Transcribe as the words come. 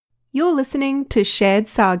You're listening to Shared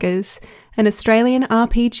Sagas, an Australian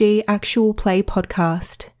RPG actual play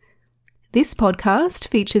podcast. This podcast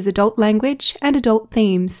features adult language and adult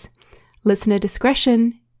themes. Listener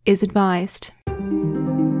discretion is advised.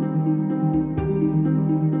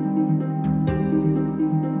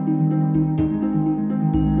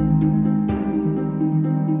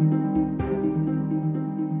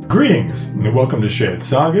 Greetings, and welcome to Shared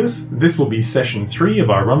Sagas. This will be Session 3 of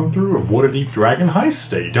our run-through of Waterdeep Dragon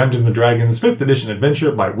Heist, a Dungeons & Dragons 5th edition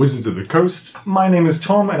adventure by Wizards of the Coast. My name is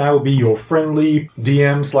Tom, and I will be your friendly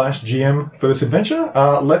DM/GM for this adventure.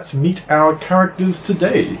 Let's meet our characters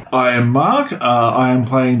today. I am Mark. I am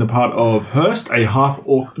playing the part of Hurst, a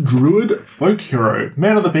half-orc druid folk hero,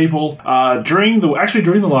 man of the people. During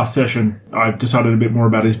the last session, I've decided a bit more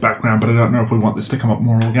about his background, but I don't know if we want this to come up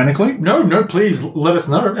more organically. No, please let us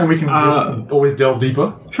know. And we can always delve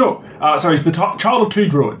deeper. Sure. So he's the child of two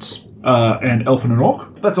druids, an elf and an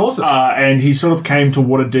orc. That's awesome. And he sort of came to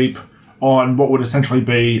Waterdeep on what would essentially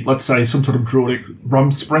be, let's say, some sort of druidic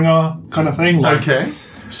Rumspringer kind of thing. Like, okay.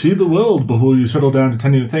 See the world before you settle down to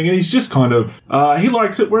tending the thing. And he's just kind of... he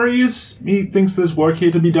likes it where he is. He thinks there's work here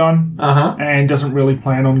to be done. And doesn't really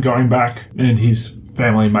plan on going back. And his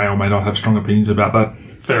family may or may not have strong opinions about that.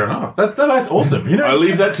 Fair enough. That's awesome. You know, I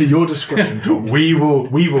leave that to your discretion, Tom. We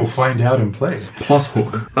will find out and play. Plot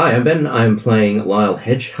hook. Hi, I'm Ben. I'm playing Lyle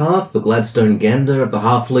Hedgehearth, the Gladstone Gander of the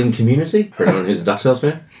Halfling community. For anyone who's a DuckTales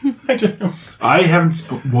fan. I don't know. I haven't...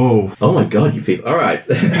 Whoa. Oh my god, you people. Alright.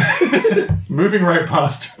 Moving right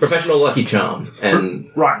past. Professional Lucky Charm.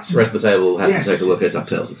 And right. The rest of the table has to take a look at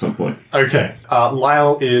DuckTales at some point. Okay.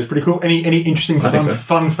 Lyle is pretty cool. Any interesting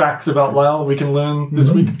fun facts about Lyle we can learn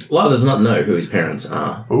this week? Lyle does not know who his parents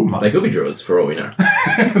are. Oh my. They could be druids, for all we know.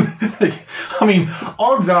 I mean,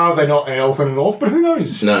 odds are they're not an elf and an orc, but who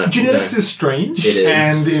knows? No. Genetics is strange. It is.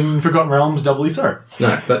 And in Forgotten Realms, doubly so.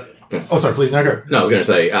 No, but... Oh, sorry, please, no, go. No, I was going to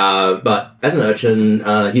say, but as an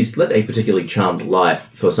urchin, he's led a particularly charmed life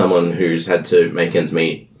for someone who's had to make ends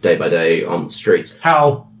meet day by day on the streets.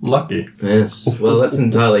 How lucky. Yes. Well, that's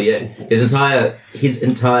entirely it. His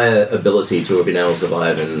entire ability to have been able to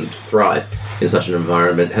survive and thrive in such an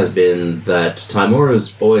environment has been that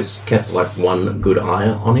Timora's always kept, like, one good eye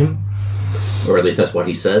on him. Or at least that's what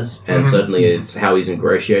he says. And certainly it's how he's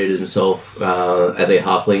ingratiated himself as a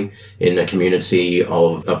halfling in a community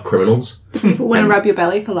of criminals. Do people want to rub your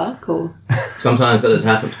belly for luck, or...? Sometimes that has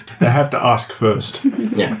happened. They have to ask first.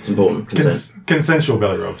 Yeah, it's important. Consensual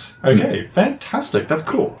belly rubs. Okay, fantastic. That's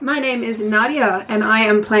cool. My name is Nadia, and I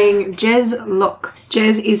am playing Jez Locke.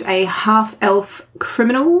 Jez is a half-elf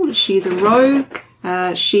criminal. She's a rogue.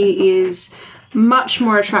 She is... much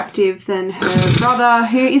more attractive than her brother,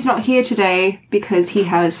 who is not here today because he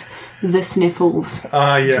has the sniffles.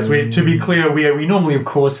 Yes. To be clear, we normally, of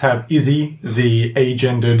course, have Izzy, the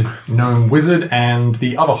agendered gnome wizard, and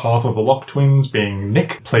the other half of the Locke twins being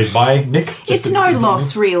Nick, played by Nick. It's no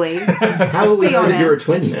loss, really. How will we know that you're a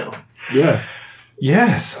twin now? Yeah.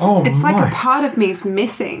 Yes. Oh, it's like a part of me is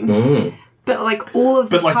missing. But like all of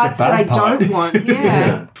the parts that I don't want,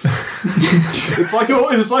 yeah. It's like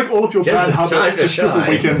all of your bad habits just took the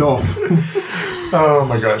weekend off. Oh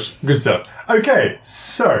my gosh, good stuff. Okay,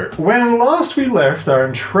 so when last we left our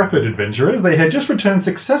intrepid adventurers, they had just returned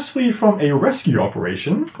successfully from a rescue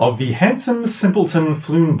operation of the handsome simpleton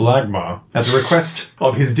Floon Blagmar at the request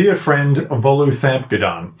of his dear friend Volothamp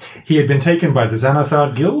Gadan. He had been taken by the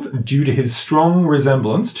Xanathar Guild due to his strong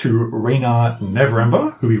resemblance to Raynar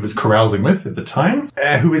Neverember, who he was carousing with at the time,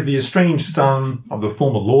 who is the estranged son of the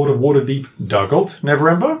former Lord of Waterdeep, Dargalt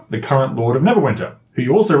Neverember, the current Lord of Neverwinter, who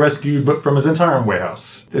you also rescued, but from his entire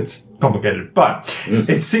warehouse. It's complicated, but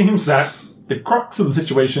it seems that the crux of the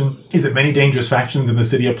situation is that many dangerous factions in the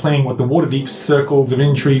city are playing what the Waterdeep circles of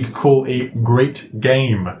intrigue call a great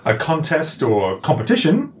game. A contest or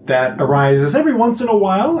competition that arises every once in a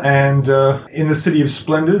while, and in the City of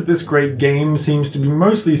Splendors, this great game seems to be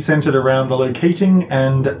mostly centered around the locating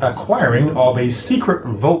and acquiring of a secret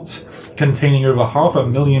vault containing over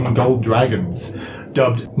 500,000 gold dragons,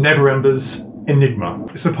 dubbed Neverember's Enigma.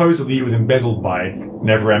 Supposedly it was embezzled by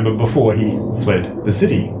Neverember before he fled the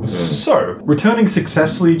city. So, returning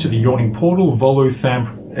successfully to the Yawning Portal,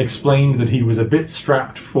 Volothamp explained that he was a bit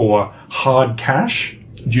strapped for hard cash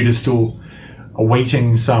due to still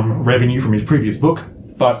awaiting some revenue from his previous book,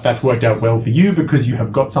 but that's worked out well for you because you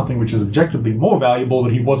have got something which is objectively more valuable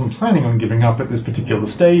that he wasn't planning on giving up at this particular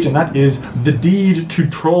stage, and that is the deed to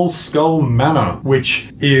Troll Skull Manor,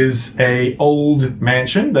 which is a old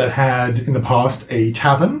mansion that had in the past a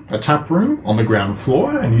tavern, a tap room on the ground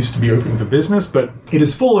floor, and used to be open for business, but it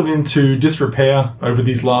has fallen into disrepair over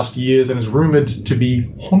these last years and is rumored to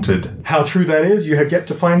be haunted. How true that is, you have yet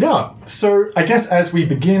to find out. So I guess as we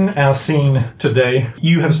begin our scene today,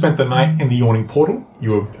 you have spent the night in the Yawning Portal.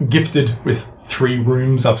 You were gifted with 3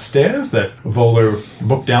 rooms upstairs that Volo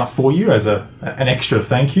booked out for you as an extra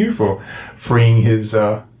thank you for freeing his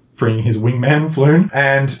wingman, Floon.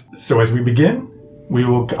 And so as we begin, we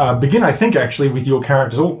will begin, I think, actually, with your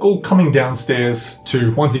characters all coming downstairs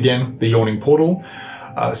to, once again, the Yawning Portal.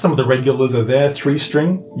 Some of the regulars are there,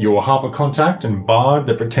 3-string, your harper contact and bard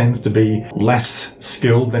that pretends to be less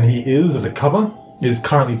skilled than he is as a cover, is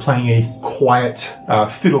currently playing a quiet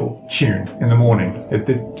fiddle tune in the morning.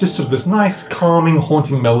 Just sort of this nice, calming,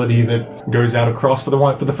 haunting melody that goes out across. For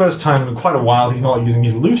the first time in quite a while, he's not using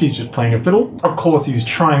his lute, he's just playing a fiddle. Of course, he's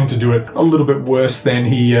trying to do it a little bit worse than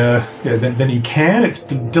he can. It's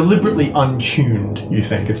deliberately untuned, you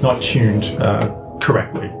think. It's not tuned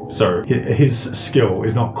correctly. So his skill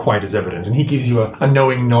is not quite as evident. And he gives you a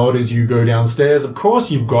knowing nod as you go downstairs. Of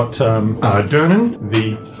course, you've got Dernan,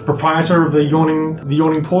 the proprietor of the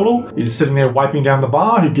Yawning Portal, is sitting there wiping down the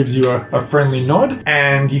bar, who gives you a friendly nod.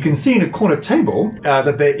 And you can see in a corner table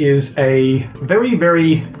that there is a very,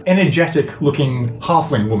 very energetic-looking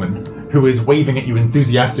halfling woman who is waving at you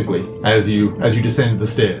enthusiastically as you descend the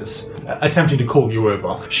stairs, attempting to call you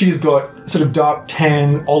over. She's got sort of dark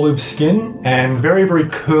tan olive skin and very, very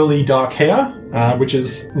curly dark hair, which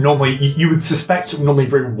is normally, you would suspect, normally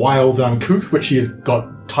very wild and uncouth, which she has got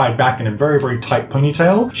tied back in a very, very tight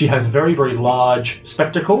ponytail. She has very, very large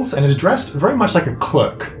spectacles and is dressed very much like a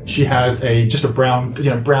clerk. She has just a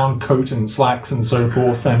brown coat and slacks and so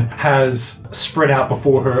forth, and has spread out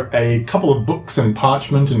before her a couple of books and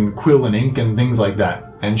parchment and quill and ink and things like that.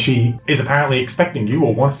 And she is apparently expecting you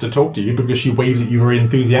or wants to talk to you because she waves at you very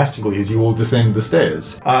enthusiastically as you all descend the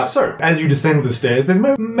stairs. So, as you descend the stairs, there's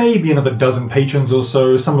maybe another dozen patrons or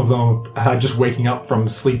so. Some of them are just waking up from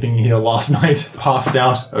sleeping here last night, passed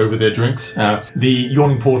out over their drinks. The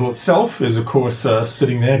Yawning Portal itself is, of course,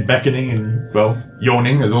 sitting there beckoning and, well,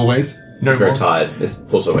 yawning as always. No very tired. It's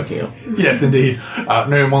also waking up. Yes, indeed.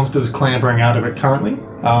 No monsters clambering out of it currently.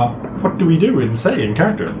 What do we do in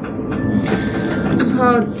character?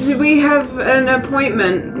 Do we have an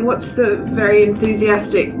appointment? What's the very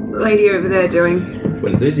enthusiastic lady over there doing?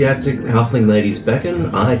 When enthusiastic halfling ladies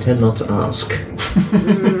beckon, I tend not to ask.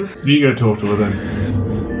 You go talk to her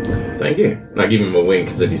then. Thank you. I give him a wink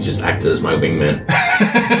as if he's just acted as my wingman.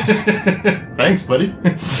 Thanks, buddy.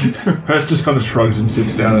 Hurst just kind of shrugs and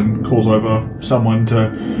sits down and calls over someone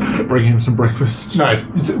to bring him some breakfast. Nice.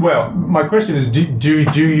 Well, my question is, do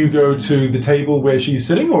you go to the table where she's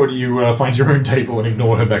sitting, or do you find your own table and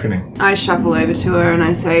ignore her beckoning? I shuffle over to her and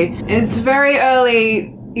I say, "It's very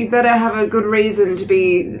early. You better have a good reason to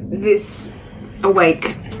be this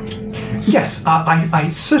awake." Yes, I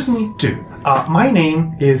certainly do. My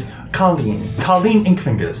name is Carleen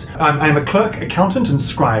Inkfingers. I'm a clerk, accountant, and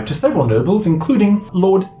scribe to several nobles, including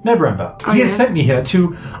Lord Neverember. He has sent me here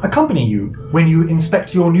to accompany you when you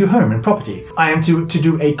inspect your new home and property. I am to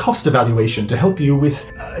do a cost evaluation to help you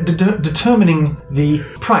with determining the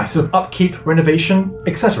price of upkeep, renovation,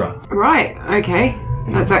 etc. Right, okay.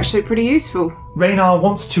 That's actually pretty useful. Raynar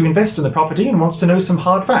wants to invest in the property and wants to know some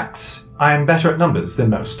hard facts. I am better at numbers than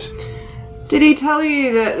most. Did he tell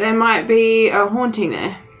you that there might be a haunting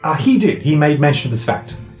there? He did. He made mention of this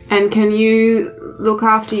fact. And can you look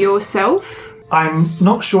after yourself? I'm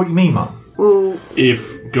not sure what you mean, Mum. Well,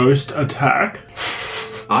 if ghost attack,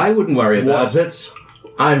 I wouldn't worry about it.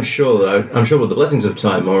 I'm sure with the blessings of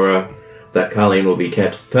Timora, that Carleen will be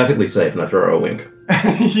kept perfectly safe, and I throw her a wink.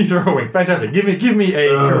 You throw a wink. Fantastic. Give me a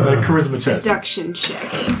charisma test. Seduction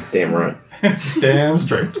check. Damn right. Damn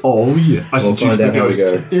straight. Oh yeah, I We'll seduce find the out how we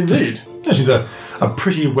ghost. go. Indeed. Yeah, she's a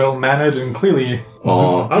pretty well-mannered and clearly...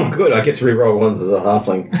 Oh, good. I get to reroll ones as a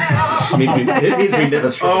halfling. It means we never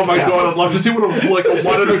strike. Oh my god, I'd love to see what a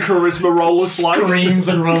one in a charisma roll looks like. Screams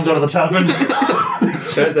and runs out of the tavern.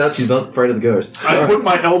 Turns out she's not afraid of the ghosts. I put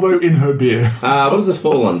my elbow in her beer. What does this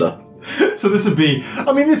fall under? So this would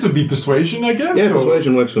be persuasion, I guess? Yeah, or-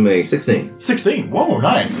 persuasion works for me. 16. 16. Whoa,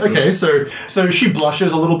 nice. Okay, so she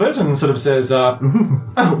blushes a little bit and sort of says,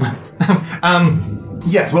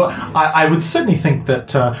 yes, well, I would certainly think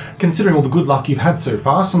that considering all the good luck you've had so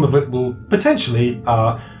far, some of it will potentially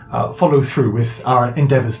follow through with our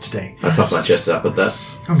endeavours today. I puff my chest up at that.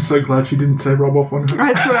 I'm so glad she didn't say rub off on her.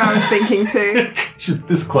 That's what I was thinking too. She's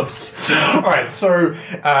this close. All right, so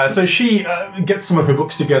she gets some of her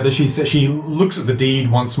books together. She looks at the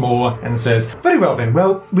deed once more and says, "Very well then.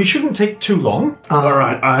 Well, we shouldn't take too long." All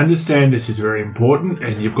right, I understand this is very important,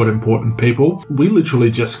 and you've got important people. We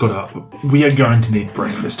literally just got up. We are going to need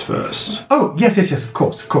breakfast first. Oh, yes, of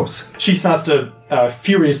course. She starts to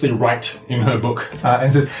furiously write in her book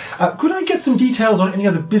and says, "Could I get some details on any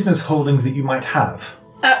other business holdings that you might have?"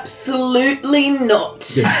 Absolutely not.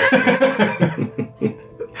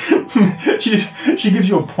 She gives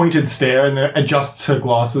you a pointed stare and then adjusts her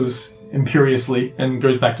glasses imperiously and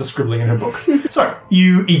goes back to scribbling in her book. So,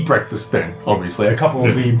 you eat breakfast then, obviously. A couple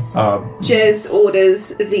of the... Jez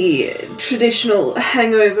orders the traditional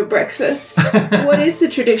hangover breakfast. What is the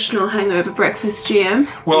traditional hangover breakfast, GM?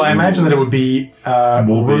 Well, I imagine that it would be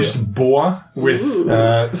More roast boar with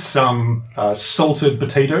some salted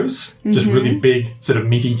potatoes, just really big, sort of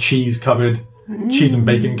meaty cheese and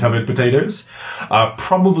bacon covered potatoes.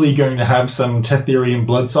 Probably going to have some Tetherian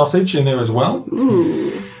blood sausage in there as well.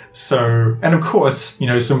 Ooh. So, and of course,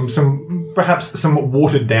 perhaps some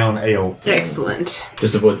watered down ale. Excellent.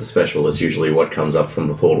 Just avoid the special. It's usually what comes up from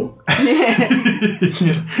the portal.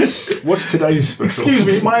 What's today's special? Excuse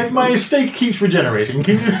me, my steak keeps regenerating.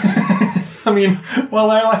 Can you... I mean,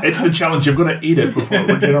 It's the challenge. You've got to eat it before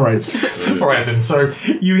it regenerates. All right, then. So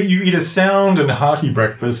you eat a sound and hearty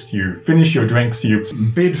breakfast, you finish your drinks, you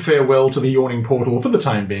bid farewell to the yawning portal for the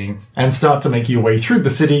time being, and start to make your way through the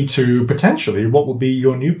city to potentially what will be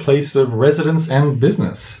your new place of residence and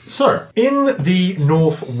business. So, in the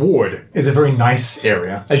North Ward is a very nice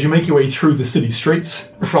area. As you make your way through the city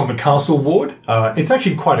streets from the Castle Ward, it's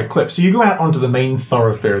actually quite a clip. So you go out onto the main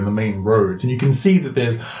thoroughfare and the main roads, and you can see that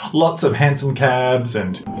there's lots of hansom cabs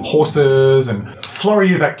and horses and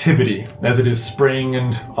flurry of activity as it is spring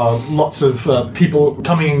and lots of people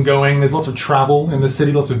coming and going. There's lots of travel in the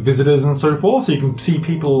city, lots of visitors and so forth. So you can see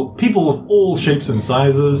people of all shapes and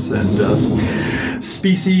sizes and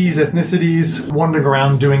species, ethnicities wandering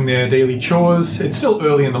around doing their daily chores. It's still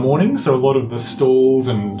early in the morning, so a lot of the stalls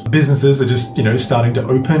and businesses are just, starting to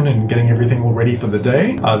open and getting everything all ready for the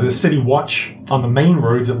day. The city watch on the main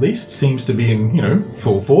roads at least seems to be in,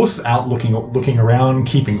 full force, out looking around,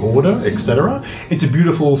 keeping order, etc. It's a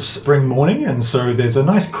beautiful spring morning, and so there's a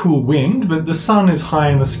nice cool wind, but the sun is high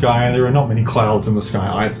in the sky. There are not many clouds in the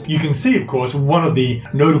sky either. You can see, of course, one of the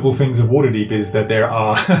notable things of Waterdeep is that there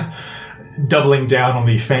are doubling down on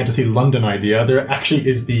the fantasy London idea, there actually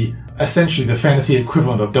is essentially the fantasy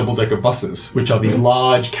equivalent of double-decker buses, which are these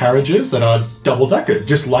large carriages that are double-decker,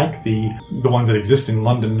 just like the ones that exist in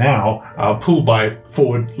London now, pulled by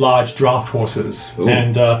 4 large draft horses. Ooh.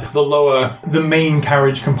 And the main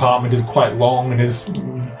carriage compartment is quite long and is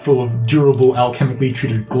full of durable alchemically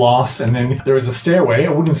treated glass, and then there is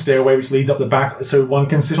a wooden stairway which leads up the back so one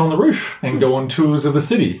can sit on the roof and go on tours of the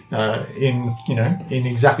city in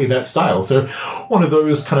exactly that style. So one of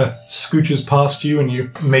those kind of scooches past you and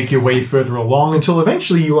you make your way further along until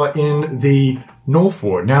eventually you are in the North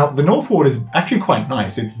Ward. Now, the North Ward is actually quite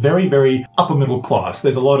nice. It's very, very upper middle class.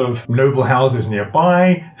 There's a lot of noble houses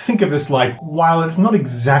nearby. Think of this like, while it's not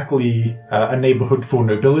exactly a neighborhood for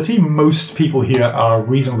nobility, most people here are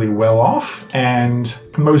reasonably well off, and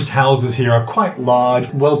most houses here are quite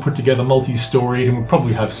large, well put together, multi-storied, and will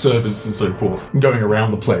probably have servants and so forth going around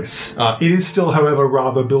the place. It is still, however,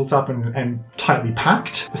 rather built up and tightly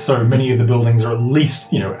packed. So many of the buildings are at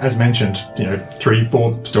least, as mentioned,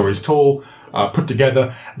 3-4 stories tall. Put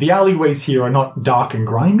together. The alleyways here are not dark and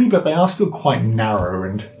grimy, but they are still quite narrow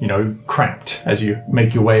and, cramped as you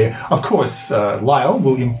make your way. Of course, Lyle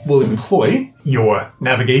will employ your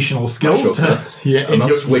navigational skills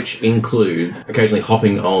which include occasionally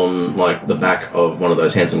hopping on like the back of one of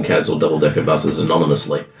those hansom cabs or double-decker buses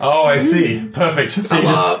anonymously. Oh, I see. Perfect. So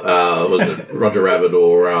was it Roger Rabbit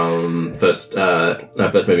or first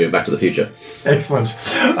movie of Back to the Future? Excellent.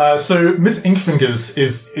 So Miss Inkfingers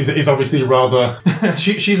is obviously rather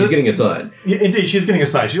she's getting a side. Yeah, indeed, she's getting a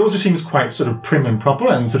side. She also seems quite sort of prim and proper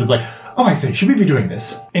and sort of like, oh, I see, should we be doing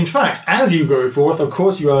this? In fact, as you go forth, of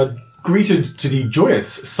course, you are greeted to the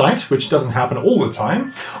joyous sight, which doesn't happen all the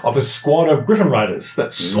time, of a squad of griffin riders that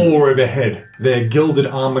soar overhead, their gilded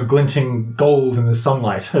armor glinting gold in the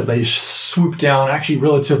sunlight as they swoop down actually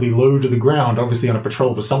relatively low to the ground, obviously on a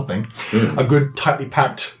patrol for something. A good tightly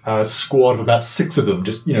packed squad of about 6 of them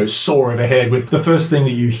just, soar overhead with the first thing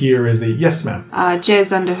that you hear is the, yes, ma'am.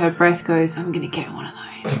 Jez under her breath goes, I'm going to get one of those.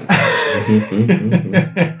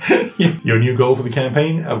 Your new goal for the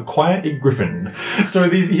campaign: acquire a griffin. So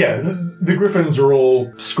the griffins are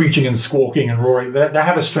all screeching and squawking and roaring. They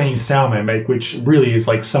have a strange sound they make, which really is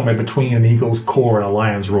like somewhere between an eagle's caw and a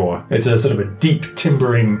lion's roar. It's a sort of a deep,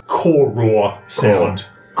 timbering caw roar sound.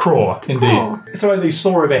 Craw, indeed. Craw. So as they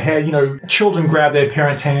soar overhead, children grab their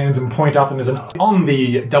parents' hands and point up, and on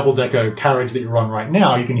the double-decker carriage that you're on right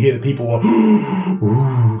now, you can hear the people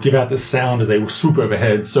give out this sound as they swoop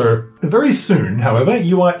overhead. So very soon, however,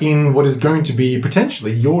 you are in what is going to be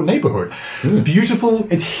potentially your neighborhood. Beautiful,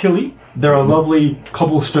 it's hilly. There are lovely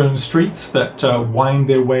cobblestone streets that wind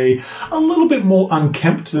their way a little bit more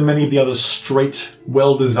unkempt than many of the other straight,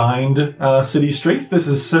 well-designed city streets. This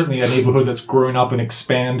is certainly a neighborhood that's grown up and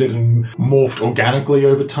expanded and morphed organically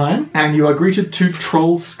over time. And you are greeted to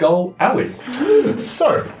Troll Skull Alley.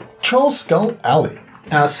 So, Troll Skull Alley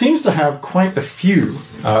seems to have quite a few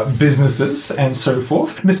businesses and so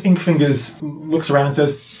forth. Miss Inkfingers looks around and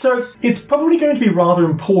says, so it's probably going to be rather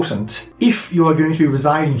important if you are going to be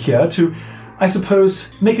residing here to, I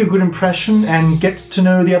suppose, make a good impression and get to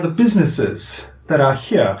know the other businesses that are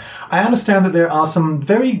here. I understand that there are some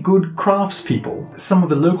very good craftspeople. Some of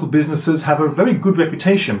the local businesses have a very good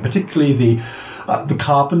reputation, particularly the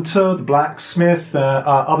carpenter, the blacksmith,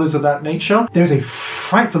 others of that nature. There's a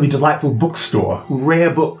frightfully delightful bookstore, rare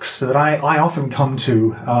books that I often come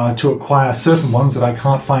to acquire certain ones that I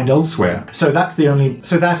can't find elsewhere. So that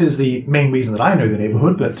is the main reason that I know the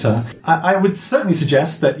neighborhood, but I would certainly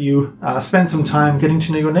suggest that you spend some time getting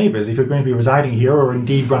to know your neighbors. If you're going to be residing here or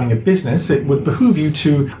indeed running a business, it would behoove you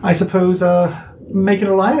to, I suppose, make an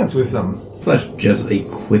alliance with them. Flash just a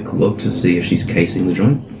quick look to see if she's casing the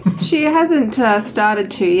joint. She hasn't started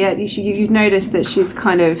to yet. You've noticed that she's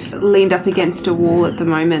kind of leaned up against a wall at the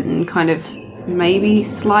moment and kind of maybe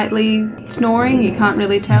slightly snoring. You can't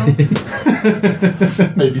really tell.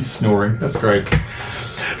 Maybe snoring. That's great.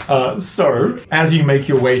 So, as you make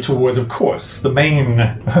your way towards, of course, the main,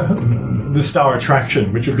 the star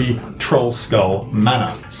attraction, which would be Troll Skull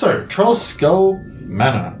Manor. So, Troll Skull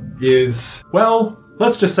Manor is, well,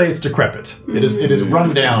 let's just say it's decrepit. It is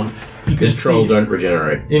run down. This troll don't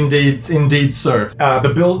regenerate. Indeed so.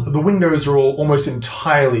 The windows are all almost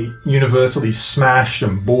entirely universally smashed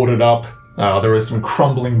and boarded up. There are some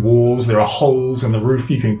crumbling walls. There are holes in the roof.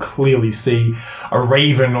 You can clearly see a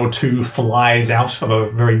raven or two flies out of a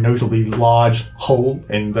very notably large hole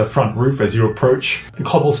in the front roof as you approach. The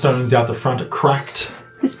cobblestones out the front are cracked.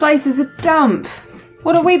 This place is a dump.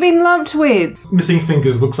 What have we been lumped with? Missing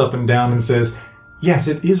Fingers looks up and down and says, yes,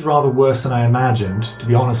 it is rather worse than I imagined, to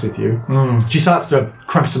be honest with you. She starts to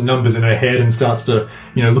crunch some numbers in her head and starts to,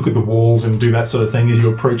 look at the walls and do that sort of thing as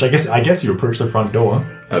you approach. I guess you approach the front door.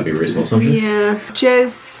 That would be a reasonable assumption. Yeah.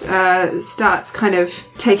 Jez starts kind of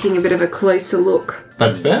taking a bit of a closer look.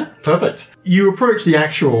 That's fair. Perfect. You approach the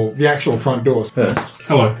actual front door. First,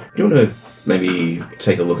 Hello. do you want to maybe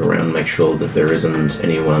take a look around, make sure that there isn't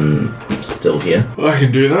anyone still here? I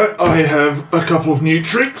can do that. I have a couple of new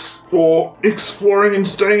tricks for exploring and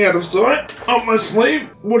staying out of sight up my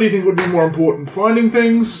sleeve. What do you think would be more important? Finding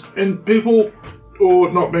things and people,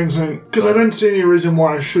 or not being seen? Because I don't see any reason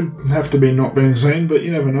why I should have to be not being seen, but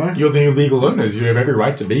you never know. You're the new legal owners. You have every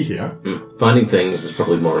right to be here. Finding things is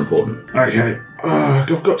probably more important. Okay.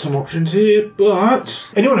 I've got some options here,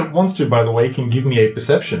 but... Anyone that wants to, by the way, can give me a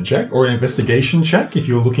perception check or an investigation check if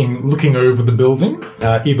you're looking over the building.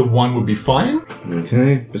 Either one would be fine.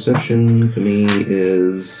 Okay, perception for me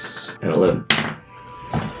is an 11.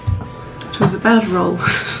 It was a bad roll.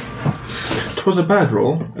 Twas a bad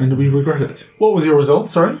roll, and we regret it. What was your result?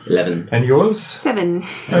 Sorry? 11. And yours? 7.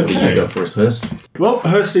 What do you got for us first? Well,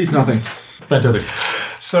 Hurst sees nothing. Fantastic.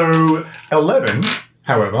 So, 11...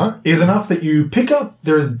 however, is enough that you pick up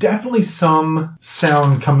there is definitely some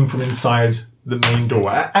sound coming from inside the main door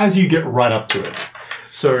as you get right up to it.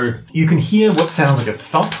 So you can hear what sounds like a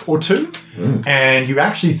thump or two, and you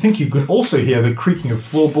actually think you can also hear the creaking of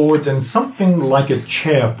floorboards and something like a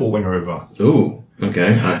chair falling over. Ooh,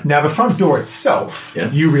 okay. Now, the front door itself,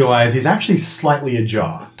 you realize, is actually slightly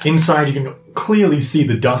ajar. Inside, you can clearly see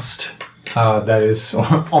the dust that is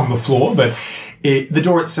on the floor, but the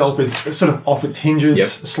door itself is sort of off its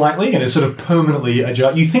hinges slightly and is sort of permanently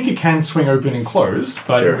ajar. You think it can swing open and closed,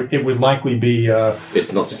 but it would likely be...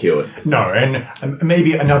 it's not secured. No, and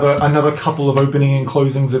maybe another couple of opening and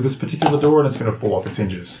closings of this particular door, and it's going to fall off its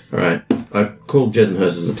hinges. All right. I called Jez and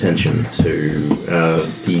Hurst's attention to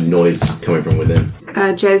the noise coming from within.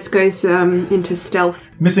 Jez goes into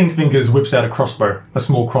stealth. Missing Fingers whips out a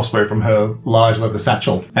small crossbow from her large leather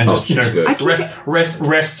satchel, and just she's good.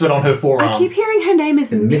 rests it on her forearm. I keep hearing her name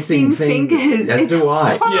is Missing Fingers. As It's do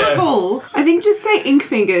I. horrible. I think just say Ink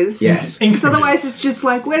Fingers. Yes. Ink Because otherwise Fingers. it's just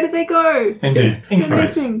like, where did they go? Indeed. Ink They're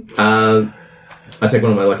Fingers. missing. I take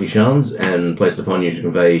one of my lucky charms and place it upon you to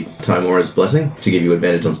convey Timora's blessing to give you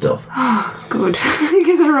advantage on stealth. Good.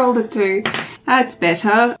 Because I rolled a 2. That's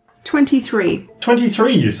better. 23.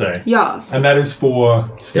 23, you say? Yes. And that is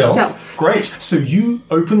for stealth. Stealth. Great. So you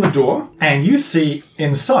open the door and you see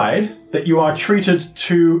inside that you are treated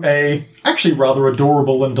to a actually rather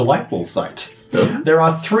adorable and delightful sight. Oh. There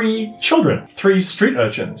are 3 children, 3 street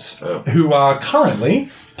urchins, Oh. who are currently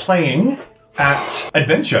playing at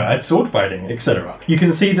adventure, at sword fighting, etc. You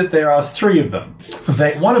can see that there are 3 of them.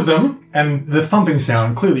 One of them, and the thumping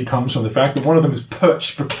sound clearly comes from the fact that one of them is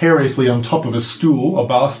perched precariously on top of a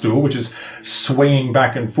bar stool, which is swaying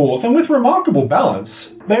back and forth, and with remarkable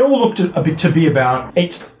balance. They all look to be about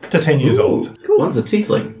 8 to 10 years old. One's a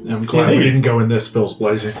tiefling. I'm glad we didn't go in there spells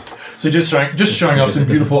blazing. So just showing off some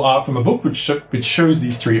beautiful art from the book, which shows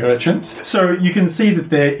these 3 urchins. So you can see that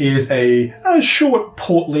there is a short,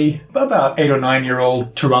 portly, about 8 or 9 year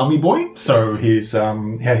old Turami boy. So he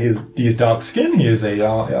has dark skin. He is a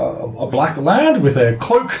black lad with a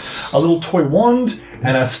cloak, a little toy wand,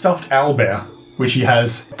 and a stuffed owlbear, which he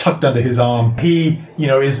has tucked under his arm. He,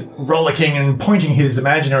 is rollicking and pointing his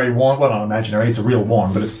imaginary wand. Well, not imaginary, it's a real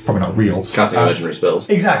wand, but it's probably not real. Casting imaginary spells.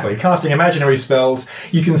 Exactly, casting imaginary spells.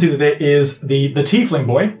 You can see that there is the tiefling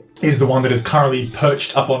boy is the one that is currently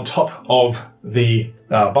perched up on top of the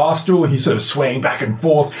bar stool. He's sort of swaying back and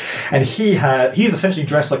forth, and he's essentially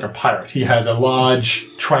dressed like a pirate. He has a large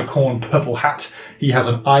tricorn purple hat. He has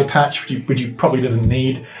an eye patch, which he probably doesn't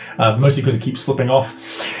need, mostly because it keeps slipping off.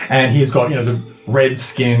 And he's got, the red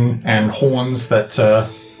skin and horns that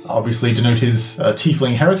obviously denote his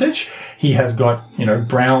tiefling heritage. He has got,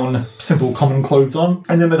 brown, simple, common clothes on.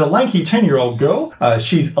 And then there's a lanky 10-year-old girl.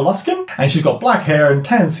 She's Aluskan, and she's got black hair and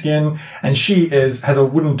tan skin, and she has a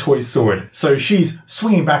wooden toy sword. So she's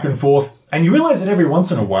swinging back and forth, and you realize that every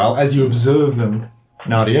once in a while, as you observe them,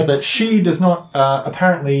 Nadia, that she does not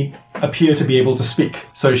apparently appear to be able to speak.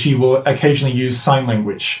 So she will occasionally use sign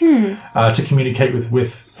language to communicate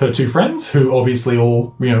with her 2 friends, who obviously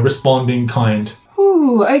all, respond in kind.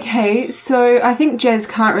 Ooh, okay. So I think Jez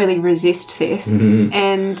can't really resist this.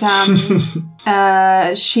 And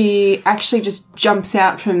she actually just jumps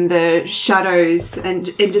out from the shadows and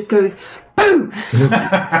it just goes, boom!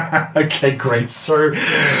 Okay, great. So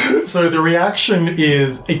the reaction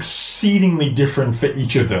is exceedingly different for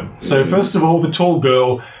each of them. So first of all, the tall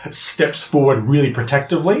girl steps forward really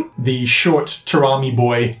protectively. The short Turami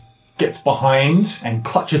boy gets behind and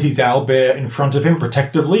clutches his owlbear in front of him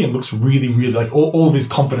protectively and looks really, really like all of his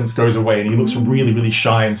confidence goes away and he looks really, really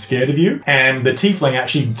shy and scared of you. And the tiefling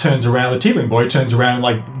actually turns around, the tiefling boy turns around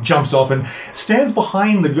and jumps off and stands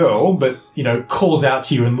behind the girl, but calls out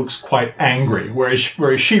to you and looks quite angry, whereas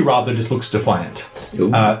she rather just looks defiant. The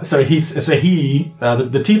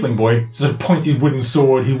tiefling boy sort of points his wooden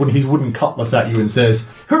sword, his wooden cutlass at you and says,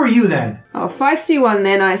 "Who are you then?" Oh, feisty one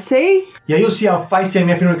then, I see. Yeah, you'll see how feisty I am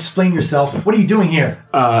if you don't explain yourself. What are you doing here?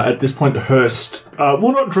 At this point, Hurst,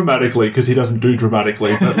 not dramatically, because he doesn't do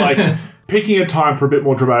dramatically, but picking a time for a bit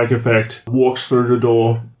more dramatic effect, walks through the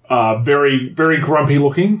door, very, very grumpy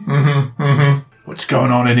looking. What's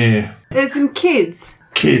going on in here? There's some kids.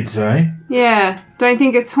 Kids, eh? Yeah, don't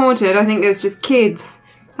think it's haunted. I think there's just kids.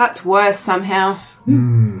 That's worse somehow.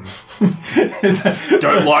 Don't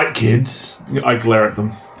like kids. I glare at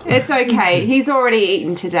them. It's okay. He's already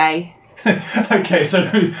eaten today. Okay, so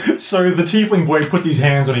the tiefling boy puts his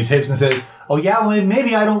hands on his hips and says, "Oh yeah, well,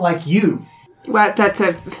 maybe I don't like you." Well, that's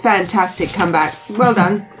a fantastic comeback. Well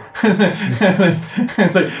done. So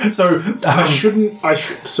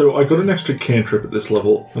I got an extra cantrip at this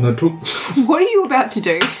level, and I took. What are you about to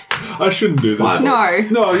do? I shouldn't do this. No. I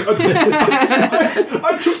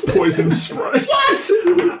took poison spray. What?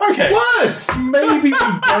 Okay. Worse! Maybe you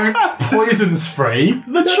don't poison spray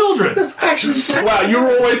the children. That's actually Wow, you're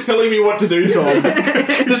always telling me what to do, Tom.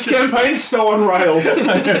 This campaign's so on rails.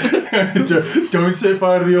 Don't set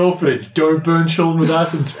fire to the orphanage. Don't burn children with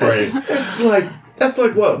acid spray. That's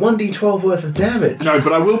like what, 1d12 worth of damage. No,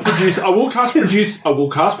 but I will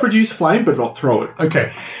cast produce flame, but not throw it.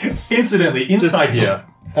 Okay. Incidentally, inside here.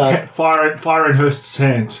 Fire in Hurst's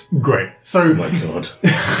hand. Great. So, Oh my god.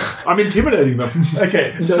 I'm intimidating them.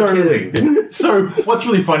 okay. No kidding. So what's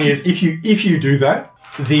really funny is if you do that,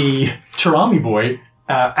 the Turami boy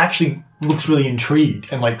actually looks really intrigued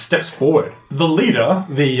and like steps forward. The leader,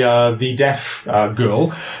 the deaf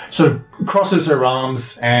girl, sort of crosses her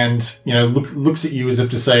arms and looks at you as if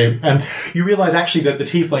to say, and you realize actually that the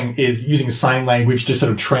tiefling is using sign language to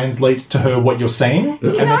sort of translate to her what you're saying.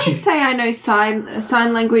 Can I say I know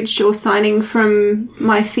sign language or signing from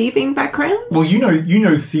my thieving background? Well, you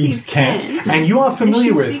know thieves can't, and you are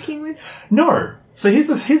familiar with. Speaking with? No. So here's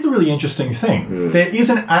the really interesting thing. There is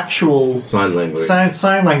an actual Sign language.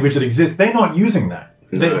 Sign language that exists. They're not using that.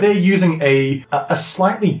 No. They're using a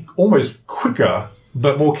slightly almost quicker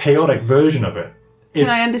but more chaotic version of it. Can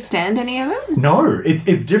I understand any of it? No,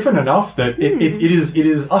 it's different enough that it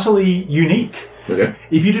is utterly unique. Okay.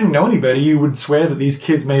 If you didn't know any better, you would swear that these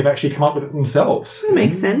kids may have actually come up with it themselves. That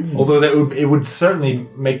makes sense. Although it would certainly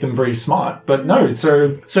make them very smart. But no,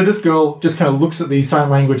 so this girl just kind of looks at the sign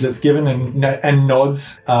language that's given and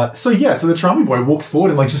nods. So the Charming Boy walks forward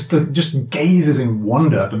and like just gazes in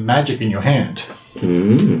wonder at the magic in your hand.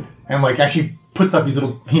 Mm. And like actually puts up his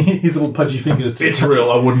little pudgy fingers to It's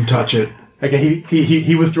real. I wouldn't touch it. Okay,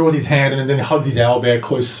 he withdraws his hand and then hugs his owlbear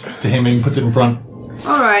close to him and puts it in front.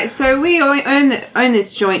 All right, so we own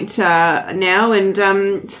this joint now,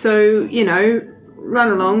 and so run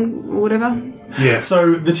along or whatever. Yeah.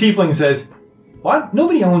 So the tiefling says, "What?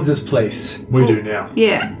 Nobody owns this place." We do now.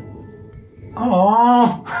 Yeah.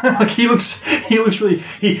 Aww. Like he looks really.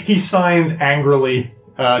 He signs angrily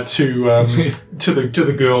to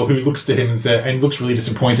the girl who looks to him and looks really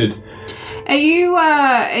disappointed. Are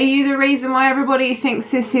you the reason why everybody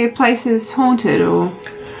thinks this here place is haunted, or?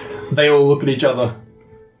 They all look at each other,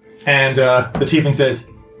 and the tiefling says,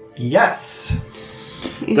 "Yes,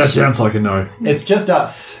 That sounds like a no. it's just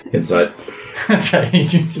us." Insight. Okay,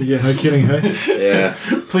 Yeah, no kidding, hey? Yeah.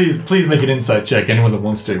 please make an insight check. Anyone that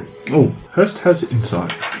wants to. Oh, Hurst has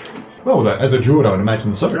insight. Well, as a druid, I would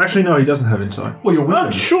imagine so. Actually, no, he doesn't have insight. Well, your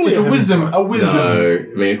wisdom. surely it's I a have wisdom. insight. A wisdom. No.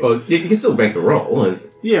 I mean, well, you can still make the roll.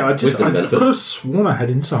 Yeah, I Wisdom benefit. could have sworn I had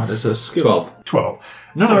insight as a skill. 12. 12.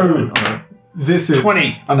 No, So no. this is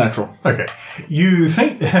 20. Unnatural. Okay. You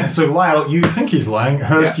think so, Lyle? You think he's lying.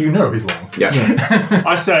 Hurst, Yeah. you know he's lying. Yeah.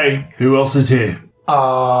 I say, who else is here?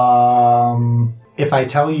 If I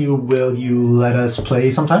tell you, will you let us play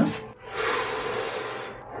sometimes?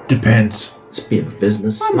 Depends. It's a bit of a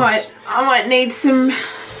business. I might need some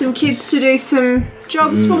kids to do some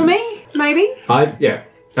jobs for me, maybe. Yeah.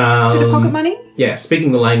 Bit of pocket money. Yeah,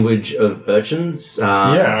 speaking the language of urchins,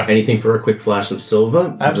 Yeah. anything for a quick flash of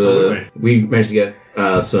silver. Absolutely. We managed to get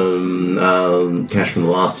some cash from the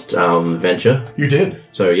last venture. You did.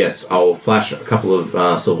 So, yes, I'll flash a couple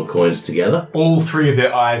of silver coins together. All three of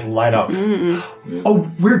their eyes light up.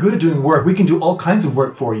 Oh, we're good at doing work. We can do all kinds of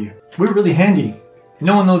work for you. We're really handy.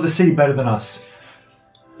 No one knows the city better than us.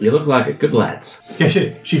 You look like it. Good lads. Yeah,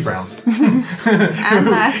 she frowns. And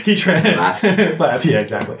lass. Lass. Lass, yeah,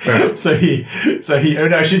 exactly. So he. Oh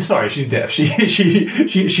no, she's deaf.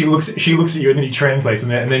 She looks at you and then he translates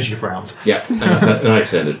and then she frowns. Yeah, and I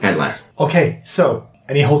extended. And lass. Okay, so,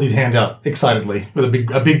 and he holds his hand up excitedly with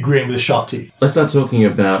a big grin with sharp teeth. Let's start talking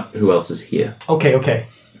about who else is here. Okay.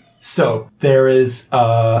 So there is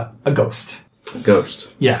a ghost. A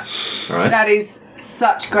ghost. Yeah, All right. That is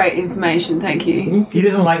such great information. Thank you. he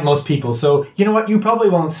doesn't like most people. So you know what? You probably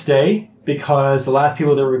won't stay because the last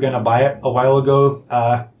people that were going to buy it a while ago,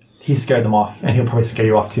 he scared them off, and he'll probably scare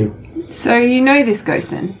you off too. So you know this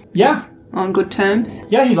ghost then, Yeah, on good terms.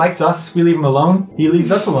 yeah. He likes us. We leave him alone. He leaves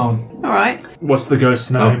us alone. All right. What's the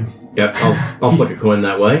ghost's name? Yep, I'll flick a coin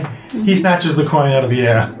that way. He snatches the coin out of the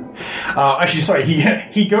air. Actually, sorry.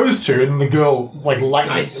 He goes to, and the girl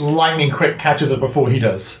lightning quick catches it before he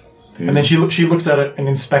does. And then she looks at it and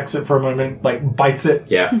inspects it for a moment, like bites it,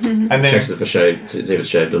 Yeah. and then Checks it for shade, see if it's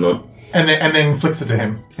shaved or not. and then flicks it to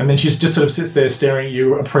him. And then she just sort of sits there staring at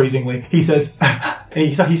you appraisingly. He says, and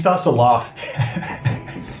he starts to laugh.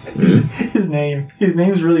 His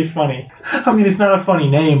name's really funny. I mean, it's not a funny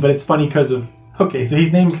name, but it's funny because of okay. So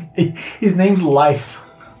his name's Life.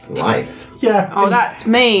 Life. Yeah. Oh, that's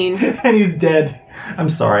mean. and he's dead. I'm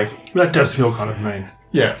sorry. That does feel kind of mean.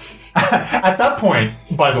 Yeah. At that point,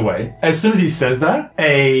 by the way, as soon as he says that,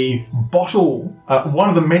 a bottle, one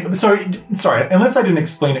of the main... Sorry, unless I didn't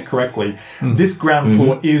explain it correctly, this ground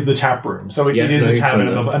floor is the tap room. So it is the tavern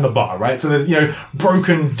and the bar, right? So there's,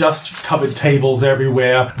 broken, dust-covered tables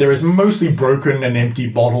everywhere. There is mostly broken and empty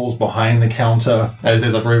bottles behind the counter, as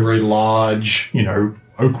there's a very, very large,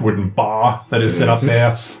 oak wooden bar that is set up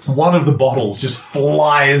there. One of the bottles just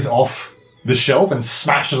flies off the shelf and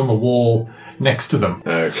smashes on the wall next to them.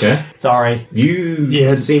 Okay. Sorry.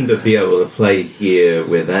 You seem to be able to play here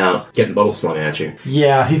without getting bottles flung at you.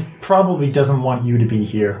 Yeah, he probably doesn't want you to be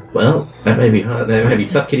here. Well, that may be hard. There may be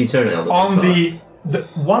tough kitty toenails On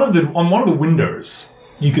one of the windows,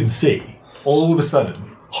 you can see all of a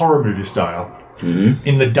sudden, horror movie style,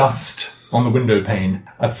 in the dust on the window pane,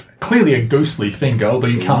 clearly a ghostly finger, although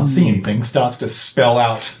you can't see anything, starts to spell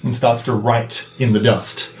out and starts to write in the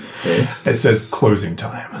dust. Yes. It says closing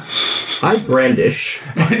time. I brandish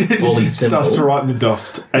Holy Starts to Symbol, write in the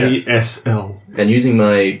dust. ASL. and using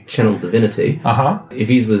my channel divinity, if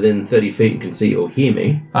he's within 30 feet and can see or hear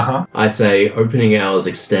me, I say opening hours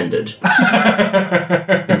extended,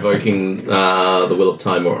 invoking the will of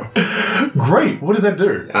Timora. Great. What does that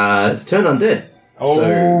do? It's turn undead. Oh,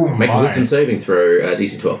 so make a my. wisdom saving throw,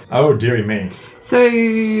 DC 12. Oh, dearie me. So,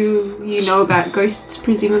 you know about ghosts,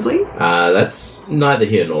 presumably? That's neither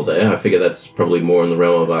here nor there. I figure that's probably more in the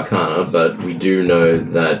realm of Arcana, but we do know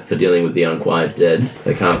that for dealing with the unquiet dead,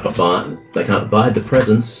 they can't abide the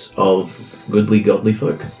presence of goodly, godly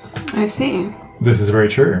folk. I see. This is very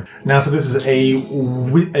true. Now, so this is a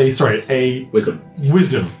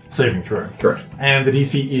Wisdom. saving throw. Correct. And the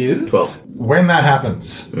DC is 12. When that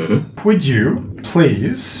happens, would you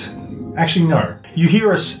please? Actually, no. You hear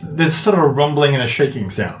there's sort of a rumbling and a shaking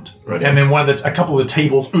sound, Right. and then a couple of the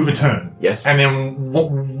tables overturn. Yes. And then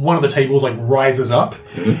one of the tables rises up,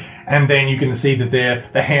 and then you can see that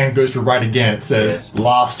the hand goes to write again. It says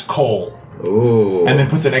 "Last call," Ooh. and then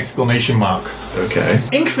puts an exclamation mark. Okay.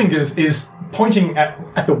 Inkfingers is pointing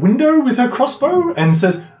at the window with her crossbow and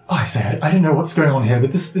says, I don't know what's going on here,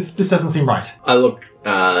 but this doesn't seem right. I look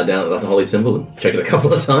down at the holy symbol and check it a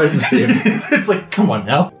couple of times to see if... It's like, come on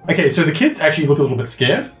now. Okay, so the kids actually look a little bit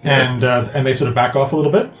scared, and they sort of back off a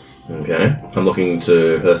little bit. Okay. I'm looking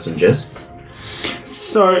to Hurst and Jess.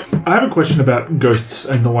 So, I have a question about ghosts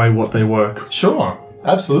and the way what they work. Sure,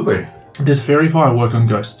 absolutely. Does fairy fire work on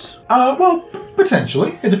ghosts? Well,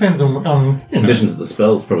 potentially. It depends on Conditions of the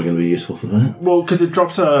spell is probably going to be useful for that. Well, because it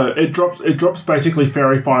drops basically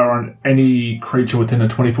fairy fire on any creature within a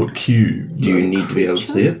 20-foot cube. Do you need to be able to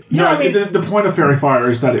see it? No, I mean- the point of fairy fire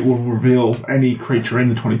is that it will reveal any creature in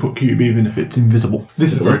the 20-foot cube, even if it's invisible.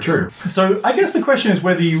 This is very true. So I guess the question is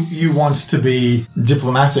whether you want to be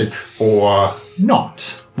diplomatic or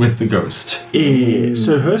not with the ghost. Yeah.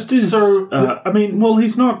 So Hurst is.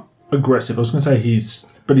 He's not aggressive. I was going to say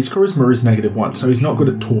but his charisma is -1, so he's not good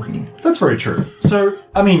at talking. That's very true. So,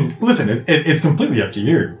 I mean, listen, it's completely up to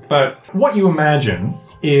you. But what you imagine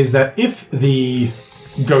is that if the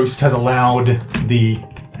ghost has allowed the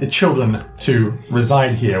children to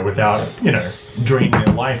reside here without, draining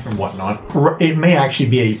their life and whatnot, it may actually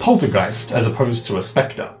be a poltergeist as opposed to a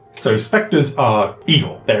spectre. So spectres are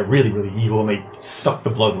evil. They're really, really evil, and they suck the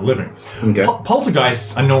blood of the living. Okay.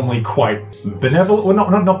 Poltergeists are normally quite benevolent. Well,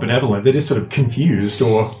 not benevolent. They're just sort of confused,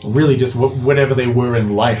 or really just whatever they were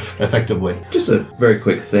in life, effectively. Just a very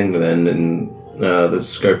quick thing then in the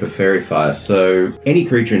scope of fairy fire. So, any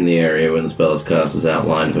creature in the area when the spell is cast is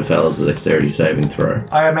outlined if it fails a dexterity saving throw.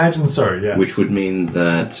 I imagine so, yes. Which would mean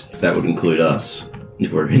that would include us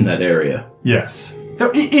if we're in that area. Yes.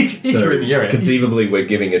 If you're in the area. Conceivably, we're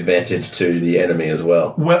giving advantage to the enemy as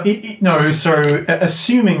well. Well, so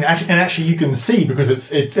assuming that, and actually you can see because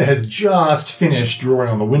it has just finished drawing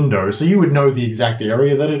on the window, so you would know the exact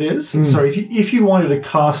area that it is. So if you wanted to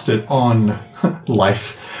cast it on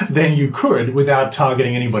life, then you could without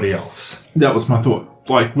targeting anybody else. That was my thought.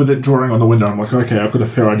 With it drawing on the window, I'm like, okay, I've got a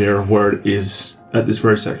fair idea of where it is at this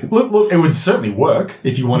very second. Look, it would certainly work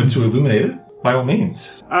if you wanted to illuminate it. By all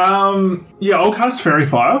means. I'll cast Fairy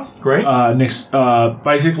Fire. Great.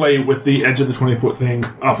 Basically with the edge of the 20-foot thing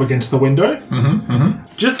up against the window.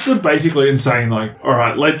 Just basically in saying,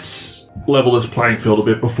 alright, let's level this playing field a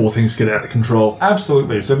bit before things get out of control.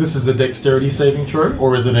 Absolutely. So this is a dexterity saving throw,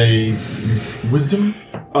 or is it a wisdom?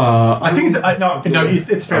 I think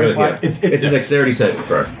it's Fairy Fire. It's a dexterity saving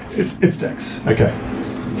throw. It's dex. Okay.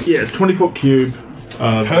 Yeah, 20-foot cube.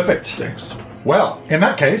 Perfect. Dex. Well, in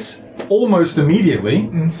that case, almost immediately,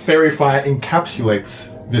 Fairy Fire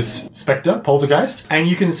encapsulates this spectre, poltergeist, and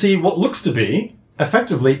you can see what looks to be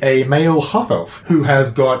effectively a male half-elf who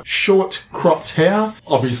has got short, cropped hair,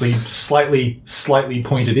 obviously slightly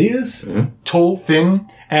pointed ears, tall, thin,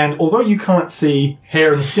 and although you can't see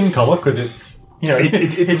hair and skin color because it's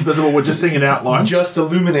it's invisible. We're just seeing an outline. Just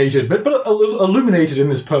illuminated, but illuminated in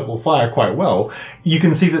this purple fire quite well. You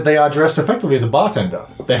can see that they are dressed effectively as a bartender.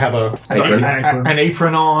 They have an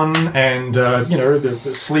apron on, and the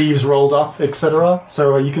sleeves rolled up, etc.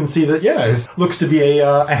 So you can see that it looks to be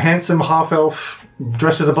a handsome half elf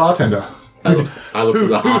dressed as a bartender. I look at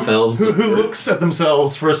the half elves. Who looks at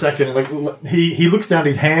themselves for a second. Like he looks down at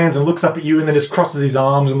his hands and looks up at you, and then just crosses his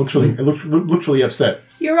arms and looks really upset.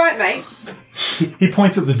 You're right, mate. He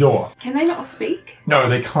points at the door. Can they not speak? No,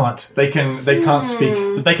 they can't. They can't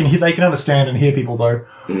speak. They can understand and hear people though.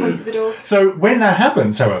 Points at the door. So when that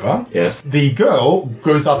happens, however, Yes. the girl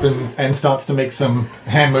goes up and starts to make some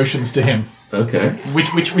hand motions to him, Okay.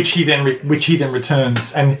 which he then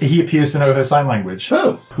returns, and he appears to know her sign language.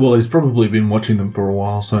 Oh. Well, he's probably been watching them for a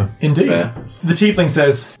while, so... Indeed. Fair. The tiefling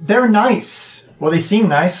says, "They're nice. Well, they seem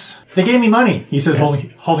nice. They gave me money," he says,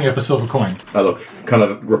 holding up a silver coin. I look kind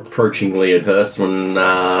of reproachingly at Hurst when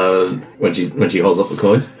she holds up the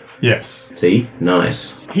coins. Yes. See?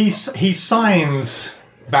 Nice. He signs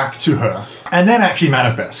back to her, and then actually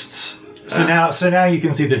manifests. So now you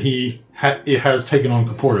can see that it has taken on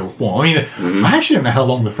corporeal form. I mean, I actually don't know how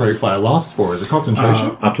long the fairy fire lasts for. Is it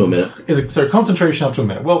concentration? Up to a minute. So concentration up to a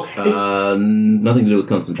minute. Well, Nothing to do with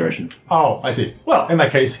concentration. oh, I see. Well, in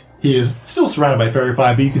that case, he is still surrounded by fairy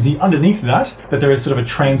fire, but you can see underneath that there is sort of a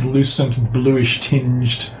translucent, bluish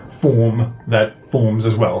tinged form that forms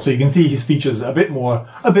as well. So you can see his features a bit more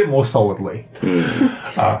solidly.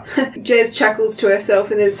 Jez chuckles to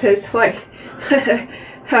herself and then says, like,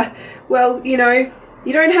 well, you know,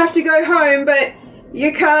 you don't have to go home, but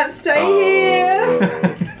you can't stay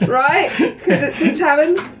here, right? Because it's a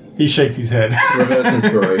tavern. He shakes his head. Reverse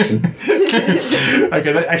inspiration.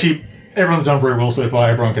 Okay, actually, everyone's done very well so far.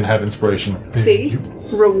 Everyone can have inspiration. See?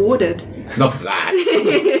 Rewarded. Not for that.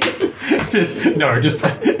 just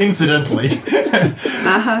incidentally.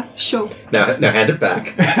 Sure. Now hand it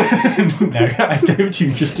back. No, I gave it to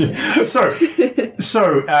you just to...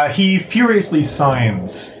 So, he furiously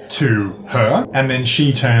signs to her, and then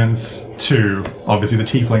she turns to, obviously, the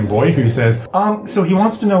tiefling boy, who says, so he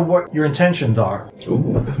wants to know what your intentions are.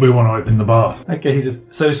 Ooh. We want to open the bar. Okay, he says,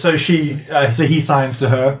 so he signs to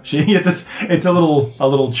her. It's a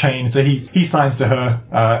little chain, so he signs to her,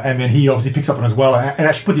 and then he obviously picks up on it as well, and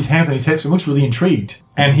actually puts his hands on his hips and looks really intrigued.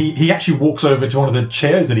 And he actually walks over to one of the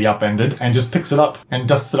chairs that he upended and just picks it up and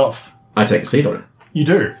dusts it off. I take a seat on it. You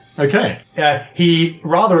do. Okay. He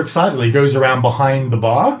rather excitedly goes around behind the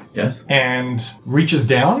bar. Yes. And reaches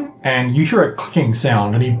down, and you hear a clicking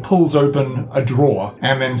sound, and he pulls open a drawer,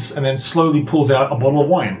 and then slowly pulls out a bottle of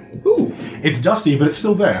wine. Ooh. It's dusty, but it's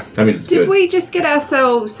still there. That means it's Did good. we just get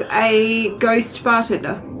ourselves a ghost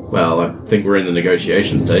bartender? Well, I think we're in the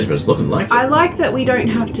negotiation stage, but it's looking like it. I like that we don't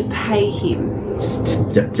have to pay him.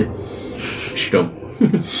 Stump.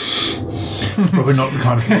 Probably not the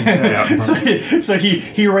kind of thing you say out in front. So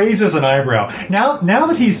he raises an eyebrow. Now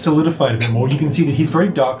that he's solidified a bit more, you can see that he's very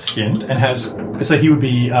dark skinned and has. So he would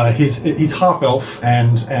be he's half elf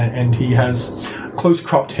and he has close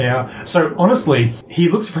cropped hair. So honestly, he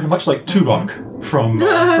looks very much like Tuvok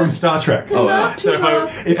from Star Trek. Oh, wow. So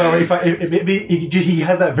he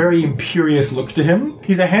has that very imperious look to him.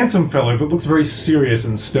 He's a handsome fellow, but looks very serious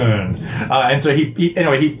and stern. And so he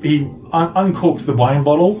uncorks the wine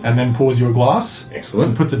bottle and then pours you a glass. Excellent.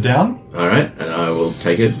 And puts it down. All right, and I will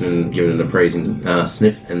take it and give it an appraising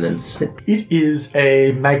sniff and then sip. It is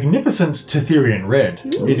a magnificent Tetherian red.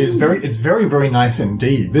 It's very, very nice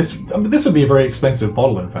indeed. This would be a very expensive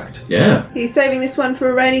bottle, in fact. Yeah. Are you saving this one for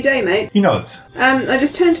a rainy day, mate? He nods. I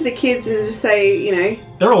just turn to the kids and just say, you know,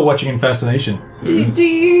 They're all watching in fascination. do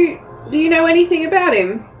you know anything about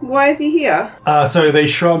him? Why is he here? So they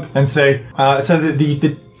shrug and say, so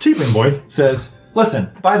the tiefling boy says, "Listen,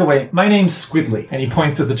 by the way, my name's Squidly." And he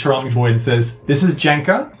points at the Tarami boy and says, "This is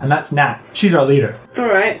Jenka, and that's Nat. She's our leader." All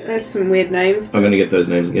right, there's some weird names. I'm going to get those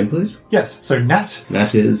names again, please. Yes, so Nat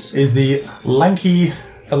That is the lanky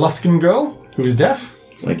Eluskan girl who is deaf.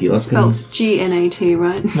 Lanky Luskin. Spelled GNAT,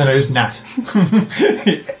 right? No, it's Nat.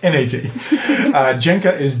 N-A-T.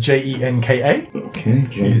 Jenka is Jenka. Okay,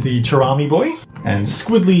 He's the Tarami boy. And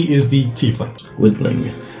Squidly is the tiefling.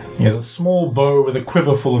 Woodling. He has a small bow with a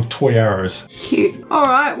quiver full of toy arrows. Cute. All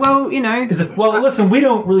right, well, you know. Well, listen, we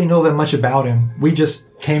don't really know that much about him. We just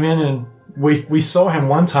came in and we saw him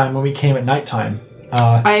one time when we came at nighttime.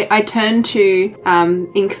 I turn to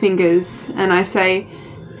Ink Fingers and I say,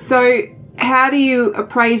 so how do you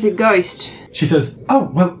appraise a ghost? She says, "Oh,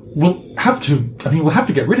 well, we'll have to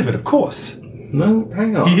get rid of it, of course." No,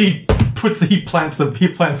 hang on. He plants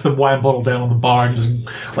the wine bottle down on the bar and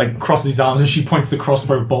just like crosses his arms, and she points the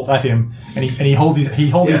crossbow bolt at him, and he holds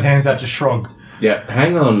his hands out to shrug. Yeah,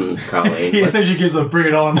 hang on, Carleen. He essentially gives a "bring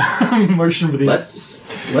it on" motion with his.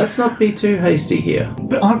 Let's not be too hasty here.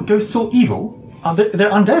 But aren't ghosts all evil? They're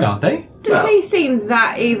undead, aren't they? Does he seem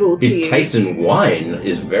that evil to you? His taste in wine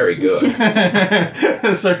is very good.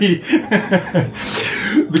 So he.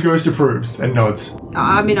 The ghost approves and nods.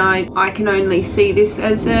 I mean, I can only see this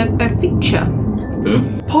as a feature.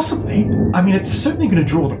 Possibly. I mean, it's certainly going to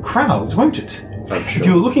draw the crowds, won't it? I'm sure. If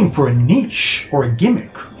you're looking for a niche or a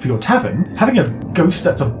gimmick for your tavern, having a ghost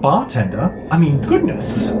that's a bartender, I mean,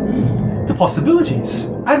 goodness. The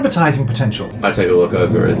possibilities. Advertising potential. I take a look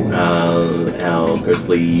over at our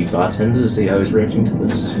ghostly bartender to see how he's reacting to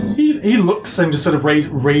this. He looks and just sort of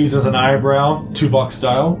raises an eyebrow, Tuvok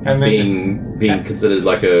style, and then Being considered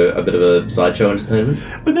like a bit of a sideshow entertainment.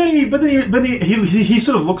 But then he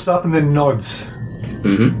sort of looks up and then nods.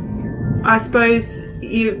 Mm-hmm. I suppose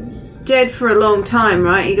you're dead for a long time,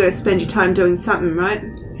 right? You got to spend your time doing something, right?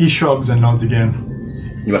 He shrugs and nods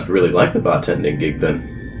again. You must really like the bartending gig then.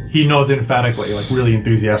 He nods emphatically, like really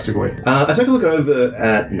enthusiastically. I take a look over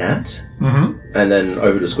at Nat, Mm-hmm. and then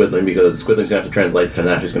over to Squidling, because Squidling's going to have to translate for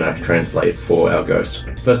Nat, who's going to have to translate for our ghost.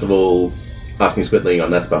 First of all, asking Squidling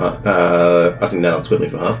on Nat's behalf, asking Nat on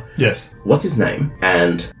Squidling's behalf, Yes. what's his name,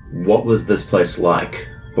 and what was this place like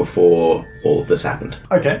before all of this happened?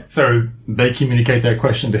 Okay, so they communicate that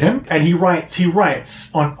question to him, and he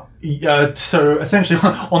writes on. So essentially,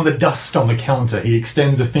 on the dust on the counter, he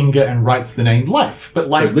extends a finger and writes the name Life. But So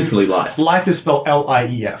Life, literally life. Life is spelled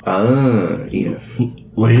Lief. EF.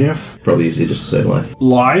 Life. Probably easier just to say life.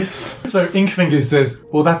 Life. So Inkfingers says,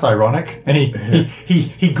 "Well, that's ironic," and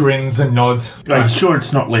he grins and nods. Are you sure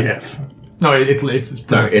it's not Life? No, it's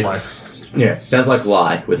pronounced it- Life. Yeah, sounds like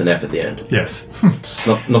lie with an F at the end. Yes,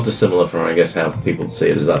 Not dissimilar from, I guess, how people see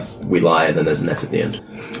it as us. We lie and then there's an F at the end.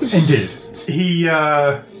 indeed. He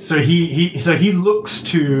looks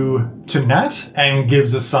to Nat and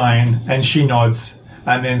gives a sign, and she nods,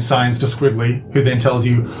 and then signs to Squidly, who then tells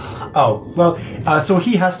you, "Oh, well, so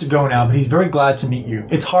he has to go now, but he's very glad to meet you.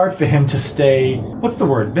 It's hard for him to stay, what's the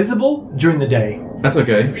word, visible during the day." That's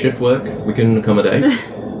okay. Shift work. We can accommodate.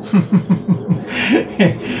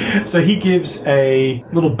 So he gives a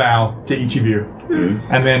little bow to each of you,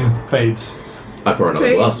 and then fades. I pour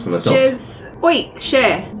another glass for myself.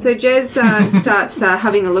 Share. So Jez starts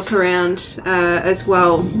having a look around as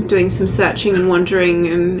well, doing some searching and wandering,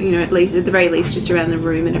 and at the very least, just around the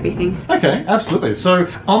room and everything. Okay, absolutely. So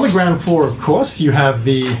on the ground floor, of course, you have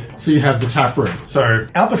the tap room. So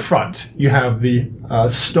out the front, you have the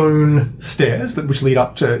stone stairs which lead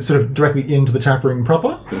up to sort of directly into the tap room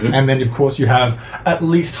proper, and then of course you have at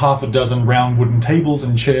least half a dozen round wooden tables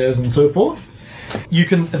and chairs and so forth.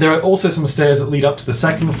 There are also some stairs that lead up to the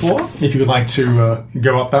second floor. If you would like to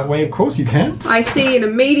go up that way, of course, you can. I see an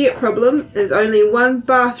immediate problem. There's only one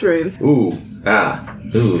bathroom. Ooh.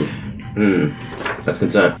 That's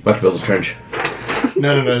concern. We'll have to build a trench.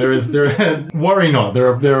 No. Worry not.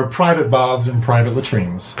 There are private baths and private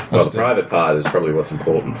latrines. Well, the private part is probably what's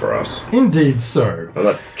important for us. Indeed, so. I'm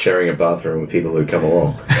not sharing a bathroom with people who come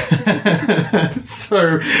along.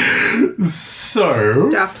 So.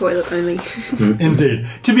 Staff toilet only. Indeed.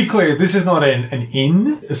 To be clear, this is not an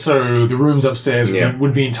inn, so the rooms upstairs Yeah.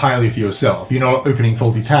 would be entirely for yourself. You're not opening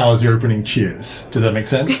Faulty Towers, you're opening Cheers. Does that make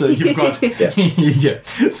sense? So you've got... Yes. Yeah.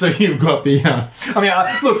 So you've got the...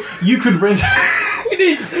 look, you could rent... We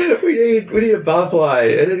need a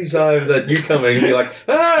barfly at any time that you come in and be like,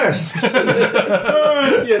 Hurst!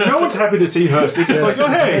 Yeah, no one's happy to see Hurst. They're just like, oh,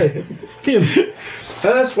 hey, him.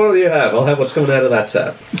 Hurst, what do you have? I'll have what's coming out of that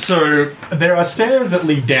tap. So there are stairs that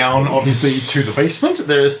lead down, obviously, to the basement.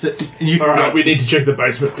 All right, we need to check the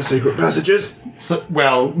basement for secret passages.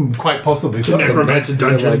 Quite possibly. So, Necromancer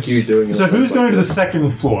dungeons. Like you doing it so who's like going to the this.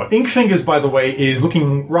 second floor? Inkfingers, by the way, is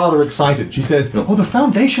looking rather excited. She says, "Oh, the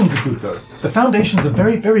foundations are good, though. The foundations are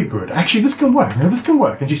very, very good. Actually, this can work. No, this can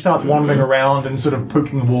work." And she starts wandering around and sort of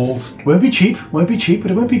poking the walls. Won't be cheap, but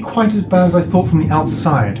it won't be quite as bad as I thought from the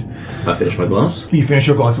outside. I finished my glass. You finish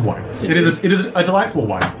your glass of wine. It is a delightful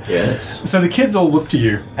wine. Yes. So the kids all look to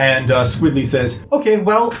you, and Squidly says, "Okay,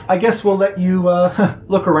 well, I guess we'll let you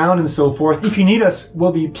look around and so forth. If you need us,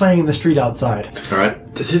 we'll be playing in the street outside." All right.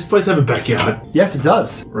 Does this place have a backyard? Yes, it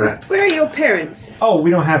does. Right. Where are your parents? Oh, we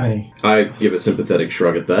don't have any. I give a sympathetic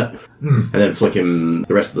shrug at that, and then flick him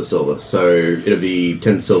the rest of the silver. So it'll be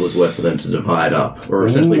 10 silvers worth for them to divide up, or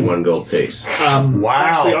essentially Ooh. 1 gold piece. Wow.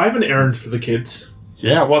 Actually, I have an errand for the kids.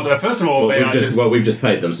 Yeah, well, first of all, We've just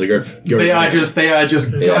paid them, so go. they are just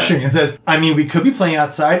gushing and says, "I mean, we could be playing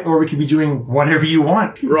outside, or we could be doing whatever you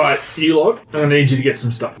want." Right, you lot, I need you to get some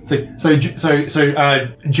stuff. So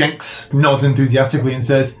Jenks nods enthusiastically and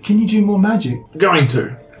says, "Can you do more magic? Going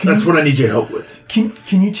to. That's what I need your help with. Can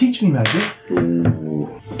you teach me magic?"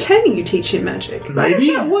 Can you teach him magic? Maybe? How does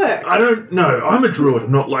that work? I don't know. I'm a druid.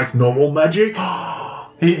 I'm not like normal magic.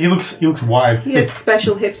 He looks wide. He has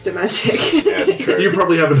special hipster magic. Yeah, that's true. You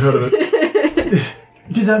probably haven't heard of it.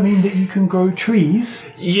 Does that mean that you can grow trees?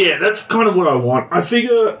 Yeah, that's kind of what I want. I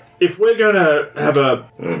figure if we're going to have a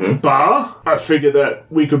bar, I figure that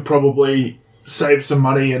we could probably save some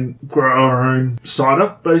money and grow our own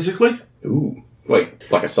cider, basically. Ooh.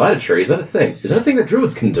 Wait, like a cider tree? Is that a thing? Is that a thing that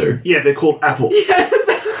druids can do? Yeah, they're called apples.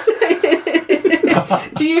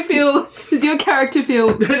 Does your character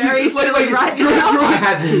feel very silly right now? I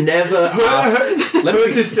had never asked...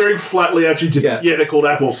 We're just staring flatly at you. Yeah, they're called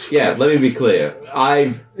apples. Yeah, let me be clear.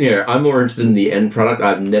 I'm more interested in the end product.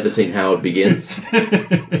 I've never seen how it begins.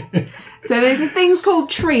 So there's this things called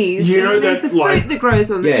trees. You know there's that, the fruit that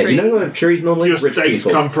grows on the trees. You know what trees normally Your rich steaks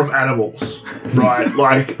people. come from animals, right?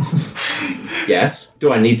 Like, Yes.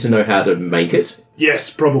 Do I need to know how to make it?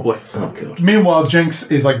 yes, probably. Oh god. Meanwhile,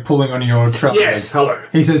 Jinx is like pulling on your trellis. Yes, hello.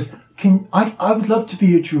 He says, I would love to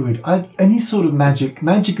be a druid. Any sort of magic.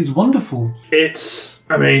 Magic is wonderful. It's,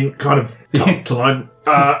 kind of tough to learn.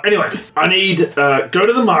 Anyway, I need go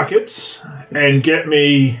to the markets and get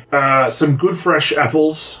me some good fresh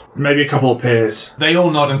apples, maybe a couple of pears, They all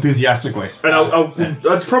nod enthusiastically. and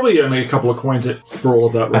it's probably only a couple of coins for all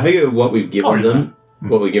of that. I figure what we've given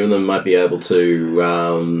them might be able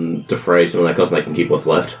to defray some of that cost and they can keep what's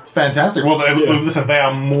left. Fantastic. Well, listen, they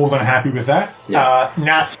are more than happy with that. Yeah.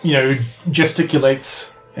 Nat,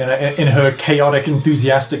 gesticulates in her chaotic,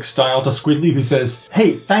 enthusiastic style to Squidly, who says,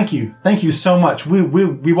 "Hey, thank you so much. We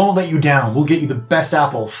won't let you down. We'll get you the best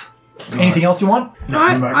apples. Anything else you want?"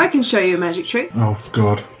 I can show you a magic trick. Oh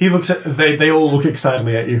God! He looks at. They all look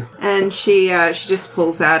excitedly at you. And she just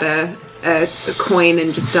pulls out a coin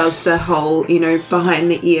and just does the whole, behind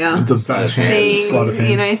the ear The sleight of hand. thing. Sleight of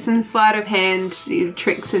hand. Some sleight of hand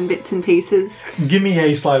tricks and bits and pieces. Give me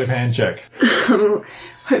a sleight of hand check.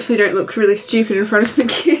 Hopefully don't look really stupid in front of some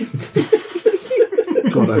kids.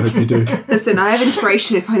 God, I hope you do. Listen, I have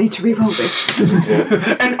inspiration if I need to re-roll this.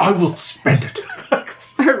 And I will spend it.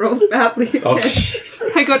 I rolled badly. Oh shit.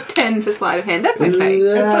 I got 10 for sleight of hand. That's okay.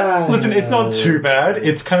 Listen, it's not too bad.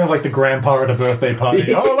 It's kind of like the grandpa at a birthday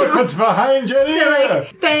party. Oh, look what's behind you! They're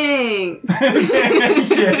like, thanks.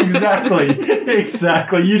 Yeah, exactly.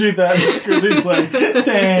 Exactly. You do that and Squidly's like,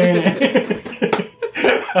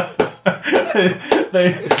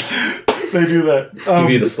 they do that. Give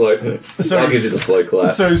you the slow. That gives you the slow clap.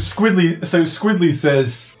 So Squidly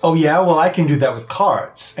says, "Oh yeah, well I can do that with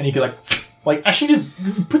cards," and he could actually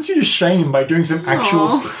just puts you to shame by doing some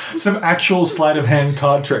actual sleight of hand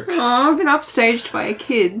card tricks. Oh, I've been upstaged by a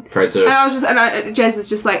kid. Afraid so. And Jez is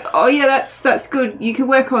just like, oh yeah, that's good. You can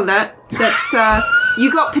work on that. That's you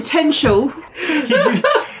got potential.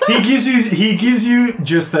 He gives you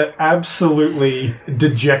just that absolutely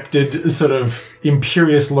dejected sort of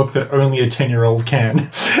imperious look that only a 10-year-old can,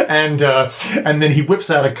 and then he whips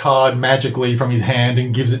out a card magically from his hand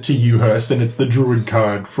and gives it to you, Hurst, and it's the Druid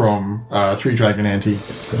card from Three Dragon Ante.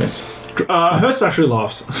 Nice. Hurst actually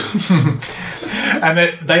laughs.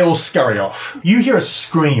 And they all scurry off. You hear a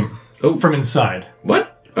scream from inside.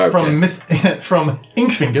 What? Okay. From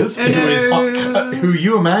Inkfingers, who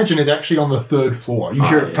you imagine is actually on the third floor. You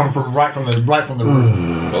hear it come from right from the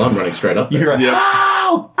room. Well, I'm running straight up. You hear a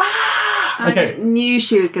ow! I knew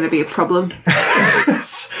she was going to be a problem.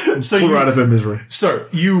 So Pull her out of her misery. So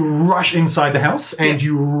you rush inside the house and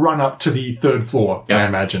you run up to the third floor, I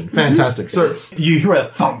imagine. Fantastic. So you hear a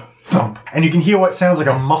thump, and you can hear what sounds like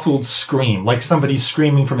a muffled scream, like somebody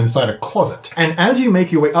screaming from inside a closet. And as you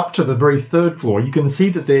make your way up to the very third floor, you can see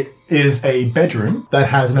that there is a bedroom that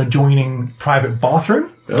has an adjoining private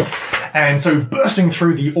bathroom. Yep. And so bursting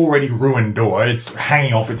through the already ruined door, it's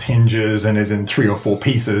hanging off its hinges and is in 3 or 4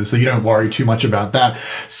 pieces, so you don't worry too much about that.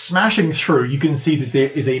 Smashing through, you can see that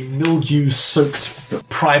there is a mildew-soaked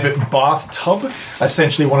private bathtub,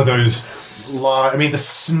 essentially one of those the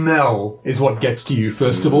smell is what gets to you,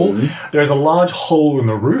 first of all. There's a large hole in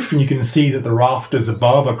the roof, and you can see that the rafters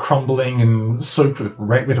above are crumbling and soaked with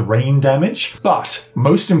rain damage. But,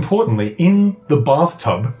 most importantly, in the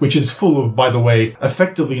bathtub, which is full of, by the way,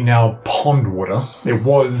 effectively now pond water, it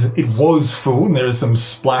was full, and there is some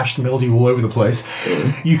splashed mildew all over the place,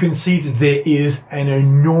 you can see that there is an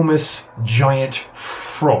enormous, giant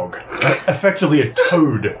frog. Effectively a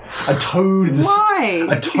toad. A toad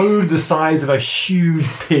the size of a huge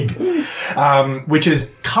pig, which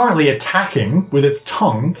is currently attacking with its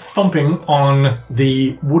tongue, thumping on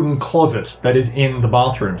the wooden closet that is in the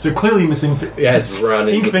bathroom. So clearly Inkfingers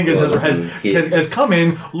has come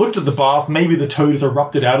in, looked at the bath, maybe the toad has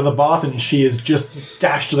erupted out of the bath and she has just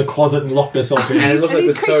dashed to the closet and locked herself in. And it looks like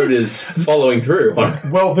the toad is following through.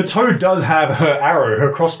 Well, the toad does have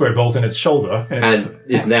her crossbow bolt in its shoulder. And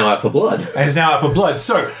is now out for blood. and is now out for blood.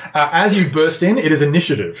 So, as you burst in, it is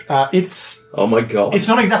initiative. It's Oh my god.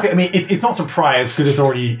 not exactly. I mean, it's not surprise because it's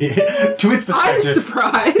already to its I'm perspective.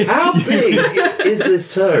 surprised. How big is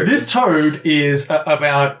this toad? This toad is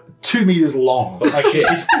about 2 meters long. Like, Shit.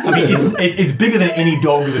 it's bigger than any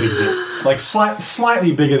dog that exists. Like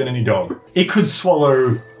slightly bigger than any dog. It could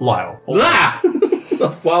swallow Lyle, Ah!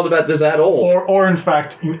 Not wild about this at all. or in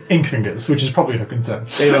fact, ink fingers, which is probably her concern.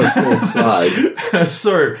 They know small size.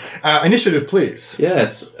 So, initiative, please.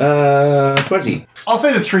 Yes. 20. I'll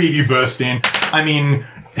say the three of you burst in. I mean,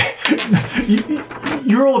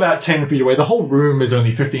 you're all about 10 feet away. The whole room is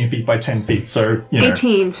only 15 feet by 10 feet, so,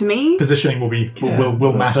 18 for me. Positioning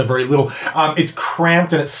will matter very little. It's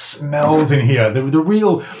cramped and it smells in here. The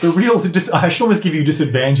real. I should almost give you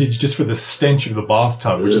disadvantage just for the stench of the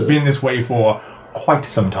bathtub, which has been this way for quite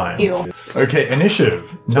some time. Ew. Okay,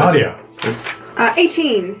 initiative. Nadia,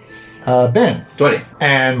 18. Ben, 20.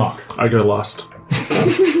 and Mark. I go last.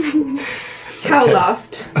 How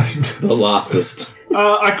last? The lastest.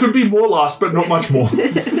 I could be more last, but not much more.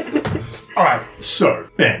 All right, so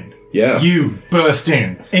Ben, Yeah. you burst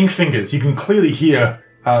in, ink fingers. You can clearly hear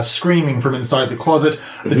screaming from inside the closet.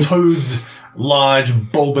 The toad's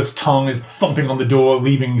large, bulbous tongue is thumping on the door,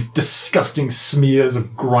 leaving disgusting smears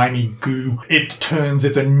of grimy goo. It turns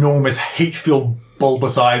its enormous, hate-filled,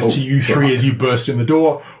 bulbous eyes to you three as you burst in the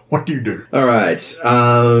door. What do you do? Alright.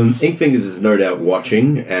 Ink Fingers is no doubt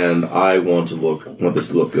watching, and I want this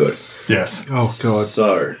to look good. Yes. Oh, God.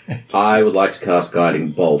 So, I would like to cast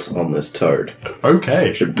Guiding Bolt on this toad. Okay.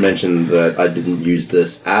 I should mention that I didn't use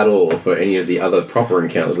this at all for any of the other proper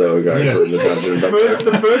encounters that were going through in the dungeon.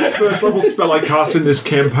 The first level spell I cast in this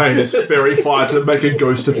campaign is Fairy Fire to make a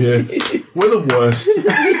ghost appear. We're the worst.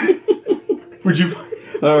 Would you...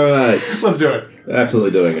 Alright. Let's do it.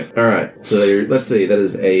 Absolutely doing it. Alright, so let's see, that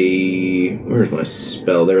is a... Where is my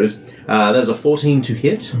spell? There it is. That is a 14 to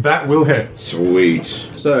hit. That will hit. Sweet.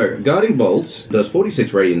 So, Guiding Bolts does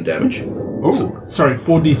 46 radiant damage. Ooh. Sorry,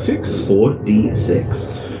 4d6?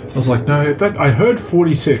 4d6. I was like, no, I heard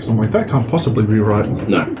 46. I'm like, that can't possibly be right.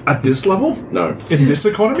 No. At this level? No. In this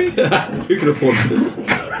economy? Who can afford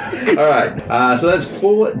this? Alright, so that's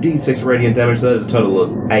 4d6 radiant damage, so that is a total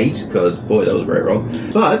of 8, because, boy, that was a great roll.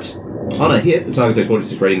 But, on a hit, the target takes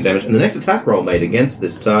 46 radiant damage, and the next attack roll made against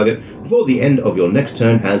this target before the end of your next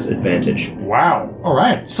turn has advantage. Wow. All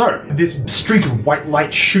right. So this streak of white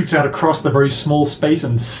light shoots out across the very small space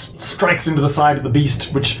and strikes into the side of the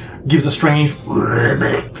beast, which gives a strange...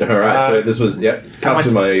 Alright, so this was, cast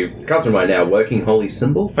through my now working holy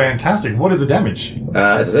symbol. Fantastic. What is the damage?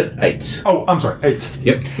 As I said, 8. Oh, I'm sorry. 8.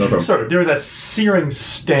 Yep, no problem. So there is a searing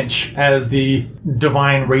stench as the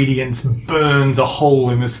divine radiance burns a hole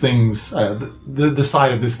in this thing's the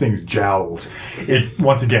side of this thing's jowls. It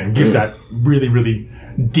once again gives that really, really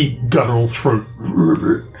deep guttural throat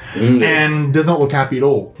and does not look happy at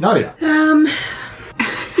all. Nadia.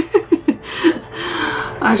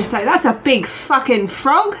 I just say, that's a big fucking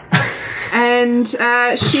frog. And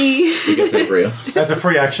she... He gets angrier. That's a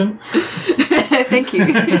free action. Thank you.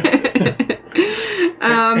 Any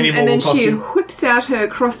more And then she costume? whips out her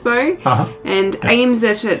crossbow Uh-huh. and aims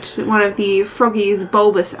it at one of the froggy's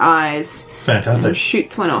bulbous eyes and Fantastic.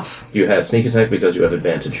 shoots one off. You have sneak attack because you have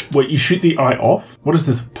advantage. Wait, you shoot the eye off? What is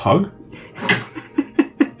this, pug?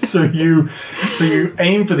 So you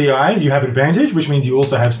aim for the eyes, you have advantage, which means you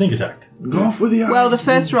also have sneak attack. Go off with the eyes. Well, the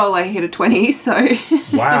first roll I hit a 20, so I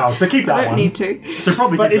Wow. So keep that don't one. need to. So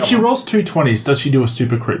probably But keep if that she one. rolls 2 20s, does she do a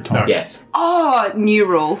super crit time? Yes. Oh, new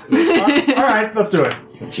rule. All right, let's do it.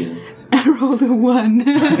 Jesus. I rolled a 1.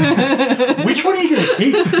 Which one are you going to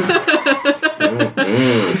keep?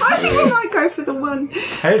 I think I might go for the 1.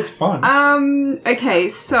 Hey, it's fun. Okay,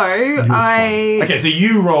 so Okay, so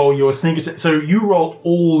you roll your sneak attack. So you roll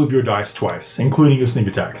all of your dice twice, including your sneak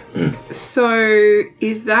attack. So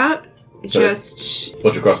is that So- just...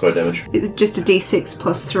 What's your crossbow damage? It's just a d6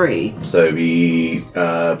 plus 3. So it'd be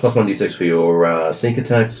plus 1d6 for your sneak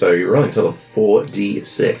attack, so you're rolling a total of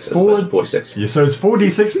 4d6 as opposed to 46. Yeah, so it's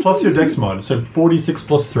 4d6 plus your dex mod, so 4d6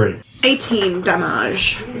 plus 3. 18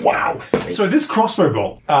 damage. Wow. So this crossbow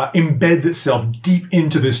bolt embeds itself deep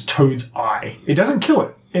into this toad's eye. It doesn't kill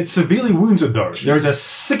it. It severely wounds it, though. There is a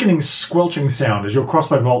sickening squelching sound as your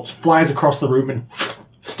crossbow bolt flies across the room and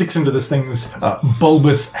sticks into this thing's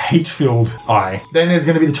bulbous, hate-filled eye. Then there's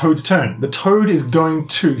going to be the toad's turn. The toad is going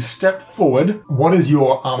to step forward. What is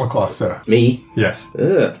your armor class, sir? Me? Yes.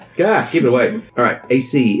 Ugh. God, keep it away. Alright,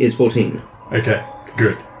 AC is 14. Okay,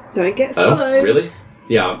 good. Don't get Oh, swallowed. really?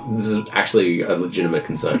 Yeah, this is actually a legitimate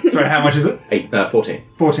concern. Sorry, how much is it? 14.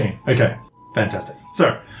 14. Okay, fantastic.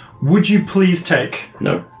 So, would you please take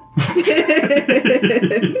No.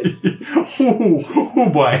 Oh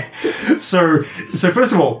boy. So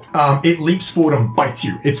first of all, it leaps forward and bites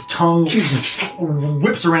you. Its tongue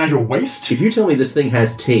whips around your waist. If you tell me this thing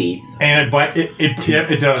has teeth, And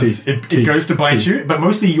it does. Teeth. It goes to bite you, but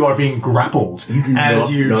mostly you are being grappled do not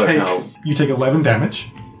know you take 11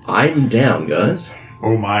 damage. I'm down, guys.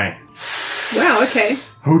 Oh my. Wow, okay.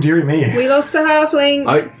 Oh dearie me. We lost the halfling.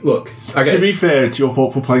 Look. To Okay. be fair, it's your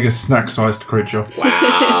fault for playing a snack-sized creature.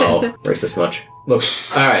 Wow. Racist much. Look.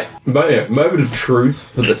 All right. Moment of truth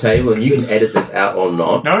for the table, and you can edit this out or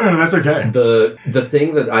not. No, that's okay. The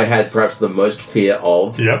thing that I had perhaps the most fear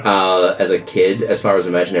of Yep. as a kid, as far as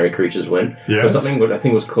imaginary creatures went, Yes. was something that I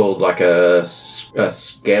think was called like a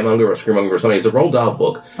scaremonger or screwmonger or something. It's a Roald Dahl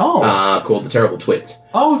book called The Terrible Twits.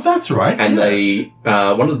 Oh, that's right. And yes.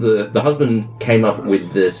 one of the husband came up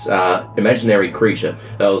with this imaginary creature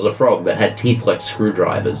that was a frog that had teeth like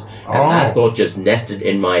screwdrivers. And that thought just nested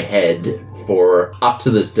in my head for up to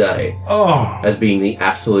this day as being the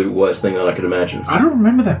absolute worst thing that I could imagine. I don't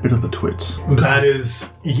remember that bit of the twits. That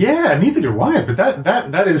is, yeah, neither do I, but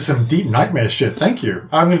that is some deep nightmare shit. Thank you.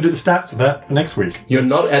 I'm going to do the stats of that for next week. You're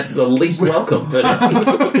not at the least welcome. But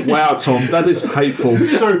Wow, Tom, that is hateful.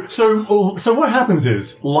 So what happens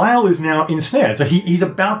is Lyle is now ensnared. So he's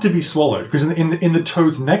about to be swallowed because in the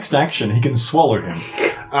toad's next action he can swallow him.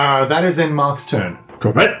 That is then Mark's turn.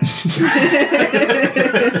 Drop it.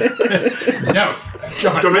 No,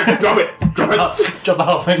 drop the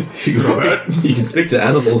whole thing. you can speak to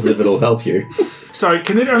animals if it'll help you. So,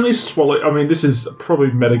 can it only swallow... I mean, this is probably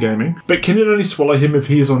metagaming, but can it only swallow him if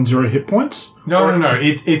he is on 0 hit points? No.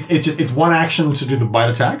 It's one action to do the bite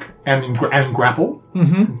attack and grapple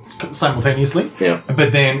simultaneously. Yeah.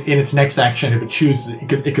 But then in its next action, if it chooses,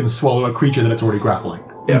 it can swallow a creature that it's already grappling.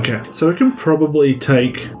 Yeah. Okay, so it can probably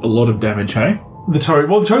take a lot of damage, hey? The toad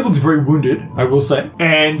looks very wounded, I will say.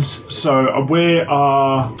 And so we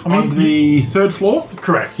are on the 3rd floor?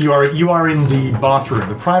 Correct. You are in the bathroom,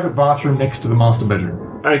 the private bathroom next to the master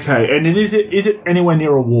bedroom. Okay, and is it anywhere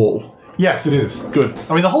near a wall? Yes, it is. Good.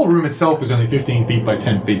 I mean, the whole room itself is only 15 feet by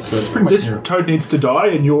 10 feet, so it's pretty much This near. toad needs to die,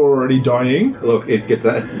 and you're already dying. Look, it gets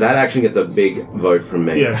that action gets a big vote from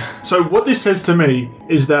me. Yeah. So what this says to me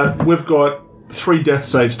is that we've got 3 death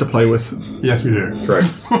saves to play with. Yes, we do. Correct.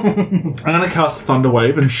 I'm going to cast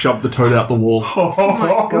Thunderwave and shove the toad out the wall.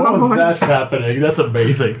 Oh, gosh. that's happening. That's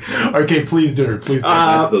amazing. Okay, please do. Please do.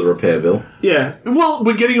 That's the repair bill. Yeah. Well,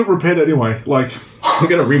 we're getting it repaired anyway. Like, We're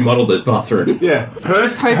going to remodel this bathroom. yeah.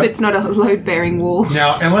 Just hope it's not a load-bearing wall.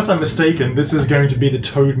 Now, unless I'm mistaken, this is going to be the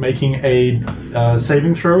toad making a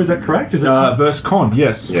saving throw. Is that correct? Is it Verse con,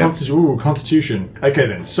 yes. Yeah. Constitution? Okay,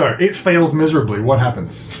 then. So it fails miserably. What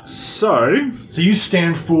happens? So, So you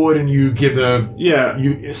stand forward and you give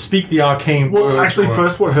you speak the arcane well, words. actually,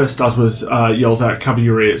 first what Hurst does was yells out, cover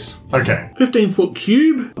your ears. Okay. 15-foot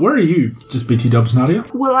cube. Where are you? Just BT dubs, Nadia.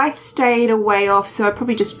 Well, I stayed away off, so I'd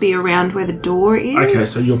probably just be around where the door is. Okay,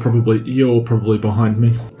 so you're probably behind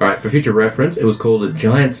me. Alright, for future reference, it was called a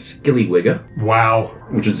giant skillywigger, Wow.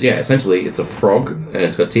 which is, essentially, it's a frog, and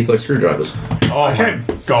it's got teeth like screwdrivers. Oh Okay.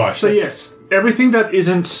 my gosh. So yes, everything that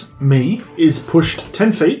isn't me is pushed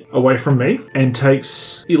 10 feet away from me and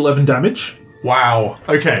takes 11 damage. Wow.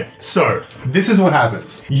 Okay, so this is what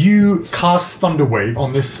happens. You cast Thunderwave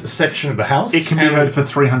on this section of the house. It can be heard for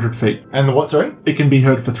 300 feet. And the what, sorry? It can be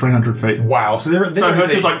heard for 300 feet. Wow. So there So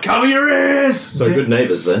Hurst is like, cover your ears! So good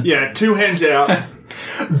neighbours then. Yeah, 2 hands out.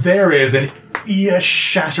 there is an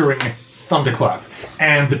ear-shattering thunderclap.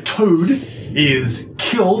 And the toad is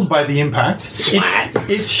killed by the impact. Splat.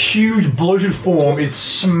 Its huge bloated form is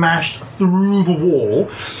smashed through the wall.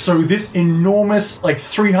 So this enormous,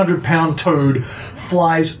 300-pound toad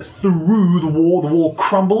flies through the wall. The wall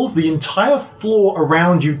crumbles. The entire floor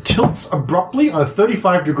around you tilts abruptly on a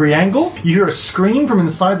 35-degree angle. You hear a scream from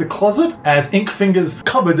inside the closet as Inkfinger's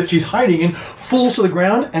cupboard that she's hiding in falls to the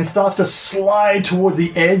ground and starts to slide towards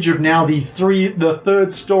the edge of now the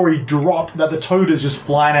 3rd-story drop that the toad is just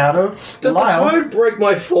flying out of. Does Lyle, the toad break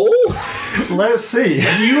my fall? let us see.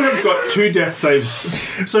 You have got 2 death saves.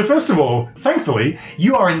 So first of all, thankfully,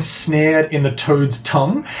 you are ensnared in the toad's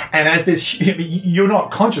tongue, and as this, you're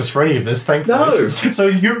not conscious for any of this, thankfully. No. So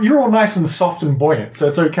you're all nice and soft and buoyant, so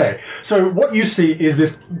it's okay. So what you see is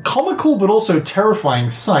this comical but also terrifying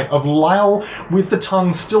sight of Lyle with the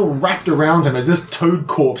tongue still wrapped around him as this toad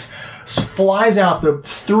corpse flies out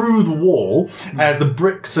through the wall as the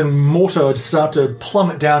bricks and mortar start to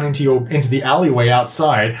plummet down into the alleyway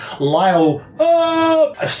outside. Lyle,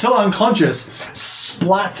 still unconscious,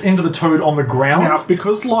 splats into the Toad on the ground. Now,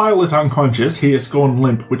 because Lyle is unconscious, he has gone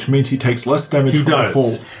limp, which means he takes less damage He from the fall.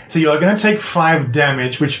 does. So you're going to take 5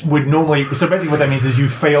 damage, which would normally... So basically what that means is you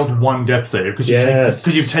failed 1 death save because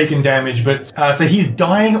you've taken damage. But so he's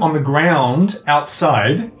dying on the ground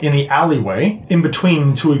outside in the alleyway in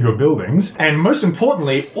between 2 of your buildings. And most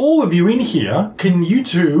importantly, all of you in here, can you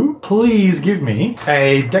two please give me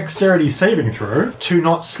a dexterity saving throw to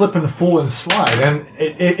not slip and fall and slide? And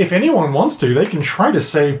if anyone wants to, they can try to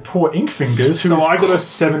save poor Inkfingers. So I got a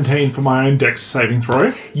 17 for my own dex saving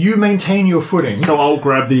throw. You maintain your footing. So I'll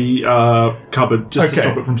grab the cupboard just to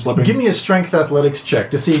stop it from slipping. Give me a strength athletics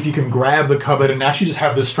check to see if you can grab the cupboard and actually just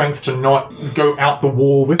have the strength to not go out the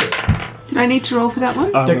wall with it. Did I need to roll for that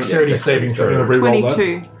one? Dexterity saving I'm throw. going to re-roll that.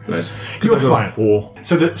 22. Nice. You're I got a fine. 4.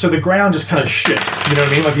 So the ground just kind of shifts. You know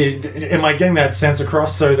what I mean? Like, am I getting that sense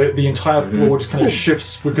across? So the entire floor just kind of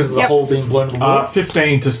shifts because of the Yep. hole being blown to the wall.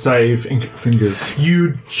 15 to save Inkfingers.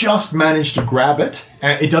 You just manage to grab it,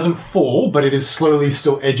 and it doesn't fall, but it is slowly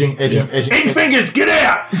still edging. Inkfingers, get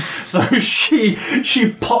out! So she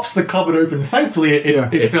pops the cupboard open. Thankfully,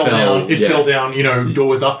 it fell fell, down. It yeah. fell down. You know,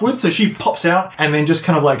 doors upwards. So she pops out and then just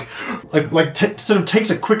kind of sort of takes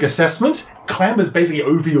a quick assessment, clambers basically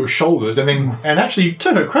over your shoulders, and actually,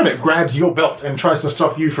 to her credit, grabs your belt and tries to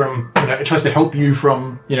stop you from. It tries to help you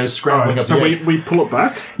from scrambling up So the edge. we pull it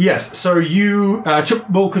back? Yes. So you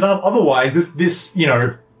because otherwise this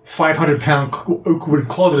 500-pound oakwood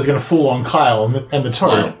closet is going to fall on Kyle and the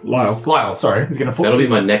toad. Lyle, sorry, is going to fall. That'll be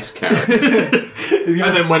my next character.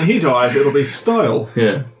 And then when he dies, it'll be Style.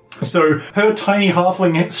 Yeah. So her tiny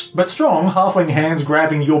halfling, but strong halfling hands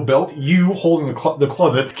grabbing your belt, you holding the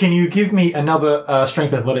closet. Can you give me another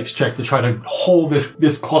strength athletics check to try to hold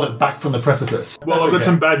this closet back from the precipice? Well, That's I've got okay.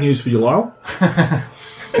 some bad news for you, Lyle.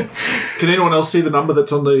 Can anyone else see the number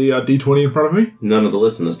that's on the D20 in front of me? None of the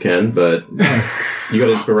listeners can, but you got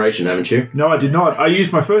inspiration, haven't you? No, I did not. I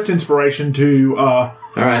used my first inspiration to All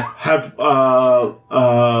right. have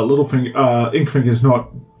Inkfingers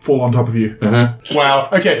not fall on top of you. Wow.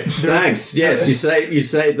 Okay. Thanks. Yes, you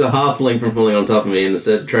saved the halfling from falling on top of me and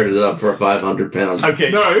instead traded it up for a 500-pound. Okay.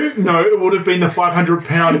 No, it would have been the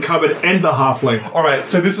 500-pound cupboard and the halfling. All right,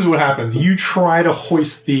 so this is what happens. You try to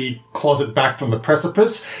hoist the closet back from the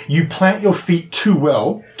precipice. You plant your feet too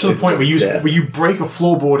well to the point where you break a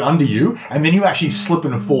floorboard under you, and then you actually slip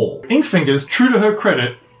and fall. Inkfingers, true to her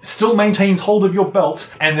credit, still maintains hold of your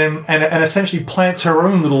belt and essentially plants her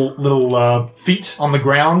own little feet on the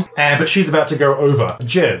ground, but she's about to go over.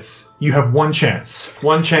 Jez, you have one chance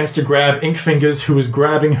to grab Inkfingers, who is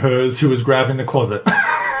grabbing hers, who is grabbing the closet.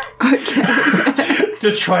 Okay.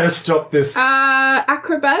 To try to stop this.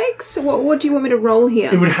 Acrobatics? What do you want me to roll here?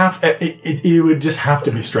 It would just have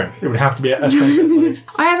to be strength. It would have to be a strength.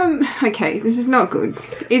 I have okay, this is not good.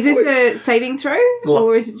 Is this a saving throw?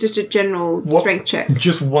 Or is it just a general strength check?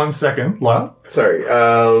 Just 1 second, Lyle. Sorry.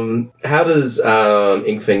 How does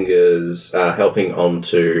Inkfingers helping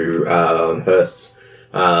onto Hurst?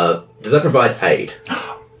 Does that provide aid?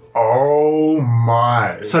 Oh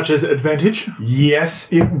my. Such as advantage?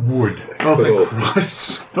 Yes, it would. Oh, Cool. thank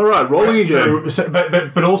Christ. All right, rolling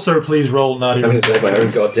again. But also please roll Nadia. I'm going to save my own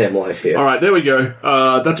goddamn life here. All right, there we go.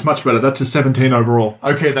 That's much better. That's a 17 overall.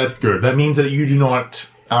 Okay, that's good. That means that you do not.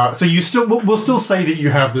 So you we'll still say that you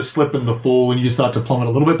have the slip and the fall, and you start to plummet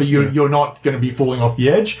a little bit, but you're not going to be falling off the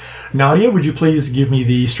edge. Nadia, would you please give me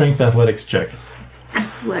the strength athletics check?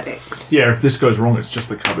 Athletics. Yeah, if this goes wrong, it's just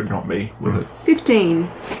the cupboard, not me with it. 15.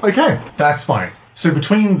 Okay, that's fine. So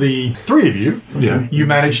between the three of you, you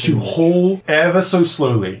manage to haul ever so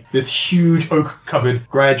slowly this huge oak cupboard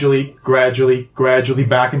gradually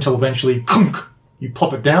back until eventually, kunk, you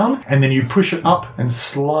plop it down, and then you push it up and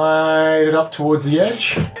slide it up towards the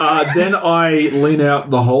edge. Then I lean out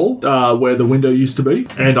the hole where the window used to be,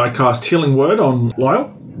 and I cast Healing Word on Lyle.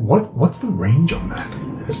 What's the range on that?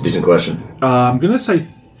 That's a decent question. I'm going to say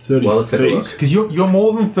 30 Well, let's take a feet. look. Because you're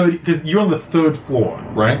more than 30. Because you're on the 3rd floor,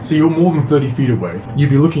 right? So you're more than 30 feet away.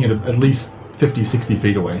 You'd be looking at least 50, 60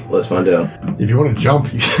 feet away. Let's find out. If you want to jump,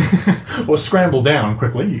 or scramble down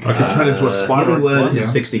quickly, you can. I could turn into a spider. Healing and Word climb is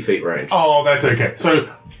down. 60 feet range. Oh, that's okay. So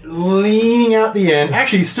leaning out the end,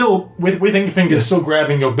 actually still with Inkfingers still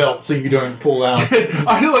grabbing your belt so you don't fall out.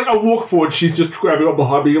 I feel like I walk forward, she's just grabbing up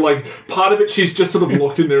behind me. Like, part of it, she's just sort of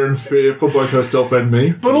locked in there in fear for both herself and me.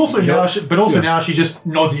 But also now, now she just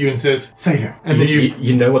nods at you and says, "Save him." And then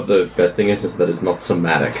You know what the best thing is that it's not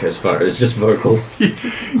somatic as far as just vocal.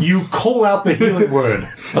 you call out the healing word.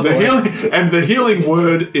 The healing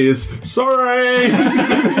word is sorry.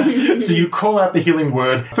 So you call out the healing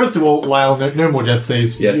word. First of all, Lyle, no more death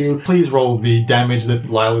saves. Yes. You please roll the damage that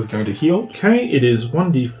Lyle is going to heal. Okay, it is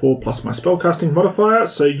 1d4 plus my spellcasting modifier,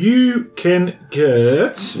 so you can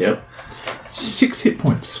get Yep. 6 hit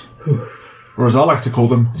points. Or as I like to call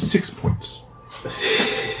them, 6 points.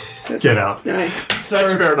 Get out. No. That's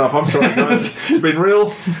fair enough. I'm sorry, guys. It's been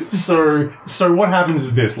real. So what happens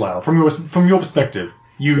is this, Lyle, from your perspective,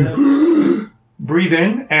 you breathe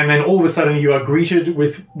in, and then all of a sudden you are greeted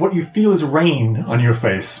with what you feel is rain on your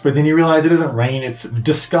face. But then you realize it isn't rain; it's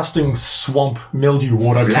disgusting swamp mildew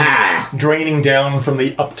water draining down from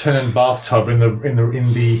the upturned bathtub in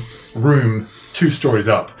the room 2 stories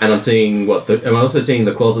up. And I'm seeing am I also seeing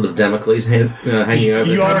the closet of Damocles hanging over?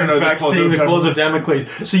 You are in fact seeing the closet of Damocles.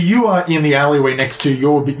 So you are in the alleyway next to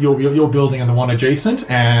your building and the one adjacent,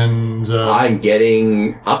 and I'm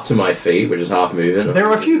getting up to my feet, which is half movement. there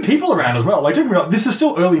are a few people around as well. Like, don't get me wrong, this is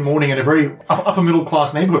still early morning in a very upper middle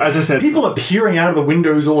class neighborhood. As I said, people are peering out of the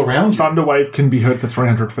windows all around you. Thunderwave can be heard for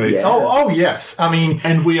 300 feet. Yeah. Oh yes. I mean,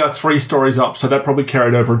 And we are 3 stories up, so that probably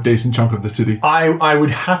carried over a decent chunk of the city. I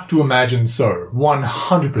would have to imagine so.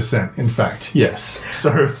 100%, in fact. Yes.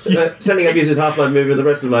 So Standing up uses half my movement. The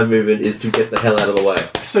rest of my movement is to get the hell out of the way.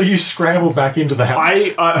 so you scramble back into the house.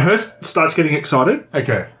 Hurst starts getting excited.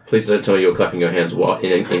 Okay. Please don't tell me you're clapping your hands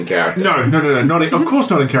in character. No, not in, of course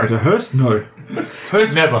not in character. Hurst, no.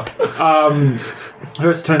 Hurst, Never.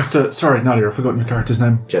 Hurst turns to... Sorry, Nadia, I've forgotten your character's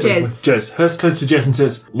name. Jez. Hurst turns to Jez and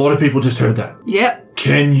says, a lot of people just heard that. Yep.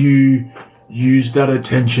 Can you use that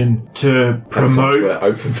attention to promote We're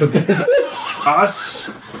open for business. us?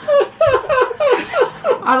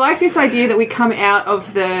 I like this idea that we come out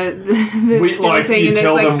of the building you and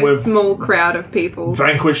tell there's them like a we've small crowd of people.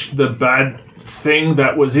 Vanquished the bad thing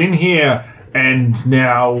that was in here, and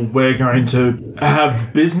now we're going to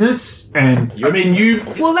have business. And I mean, you...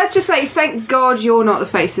 Well, let's just say, thank God you're not the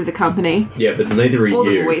face of the company. Yeah, but neither are Or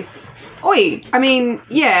the you. voice. Oi, I mean,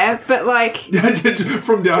 yeah, but like...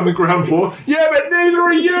 From down the ground floor. Yeah, but neither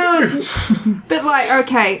are you. But like,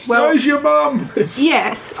 okay, well, So's your mum.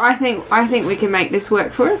 yes, I think we can make this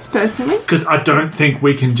work for us, personally. Because I don't think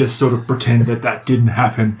we can just sort of pretend that didn't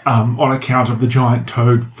happen on account of the giant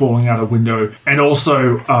toad falling out a window. And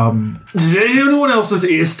also, is anyone else's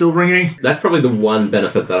ears still ringing? That's probably the one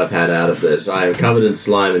benefit that I've had out of this. I am covered in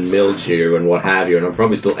slime and mildew and what have you, and I'm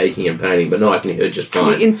probably still aching and paining, but no, I can hear just You're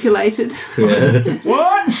fine. insulated.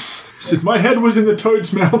 What? Said my head was in the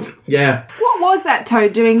toad's mouth. Yeah. What was that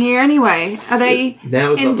toad doing here anyway? Are they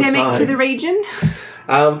Now is not the endemic to time. the region?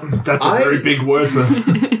 That's a very big word for...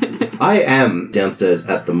 I am downstairs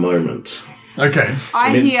at the moment. Okay.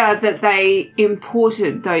 I hear that they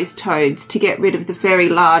imported those toads to get rid of the very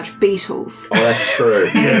large beetles. Oh, that's true.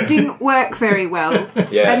 And it didn't work very well.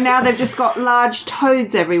 Yes. And now they've just got large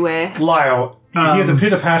toads everywhere. Lyle, you hear the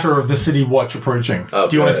pitter-patter of the city watch approaching. Okay.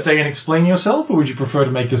 Do you want to stay and explain yourself, or would you prefer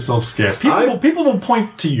to make yourself scarce? People will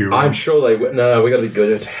point to you. I'm sure they would. No, we got to be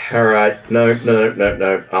good. All right. No.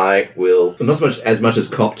 I will not as much as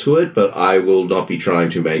cop to it, but I will not be trying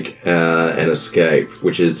to make an escape,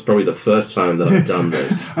 which is probably the first time that I've done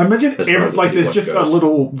this. I imagine As far as the like city there's watch just goes.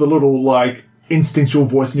 the little like instinctual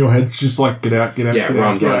voice in your head. It's just like get out, get out, Yeah, get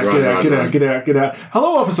run, out, get run, out, run, get out, run, get run. out, get out, get out.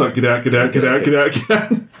 Hello, officer. Get out, get out, get out, get out, get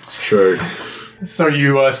out. It's true. So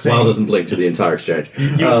you are staying. Lyle doesn't blink through the entire exchange.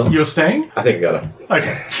 You're staying? I think I got it.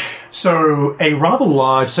 Okay. So a rather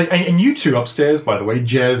large... and you two upstairs, by the way,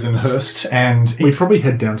 Jez and Hurst, and... We'd probably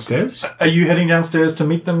head downstairs. Are you heading downstairs to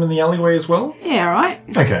meet them in the alleyway as well? Yeah, right.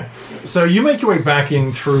 Okay. So you make your way back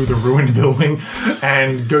in through the ruined building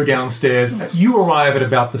and go downstairs. You arrive at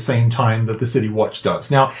about the same time that the City Watch does.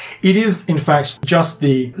 Now, it is, in fact, just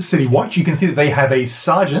the City Watch. You can see that they have a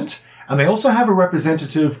sergeant, and they also have a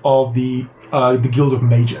representative of the Guild of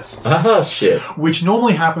Magists. Ah, shit. Which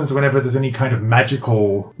normally happens whenever there's any kind of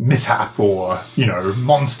magical mishap or,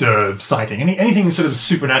 monster sighting. Anything sort of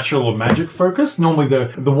supernatural or magic focused. Normally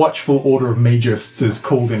the Watchful Order of Magists is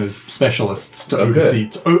called in as specialists to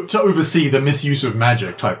oversee the misuse of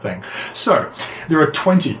magic type thing. So, there are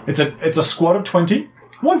 20. It's a squad of 20.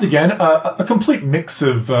 Once again, a complete mix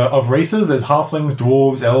of races. There's halflings,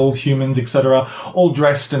 dwarves, elves, humans, etc., all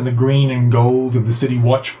dressed in the green and gold of the City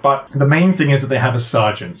Watch. But the main thing is that they have a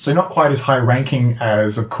sergeant. So not quite as high-ranking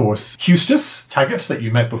as, of course, Eustace Taggart that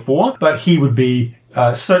you met before, but he would be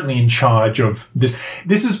certainly in charge of this.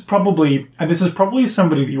 This is probably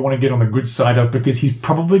somebody that you want to get on the good side of, because he's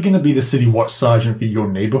probably going to be the city watch sergeant for your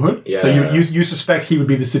neighborhood. Yeah. So you suspect he would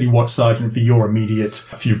be the city watch sergeant for your immediate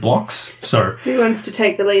few blocks. So Who wants to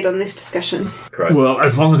take the lead on this discussion? Christ. Well,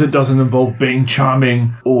 as long as it doesn't involve being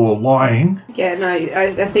charming or lying. Yeah, no,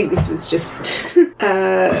 I think this was just...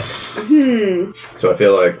 So I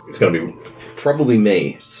feel like it's going to be probably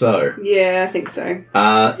me. So, Yeah, I think so.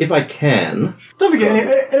 if I can, don't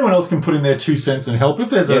forget, anyone else can put in their 2 cents and help.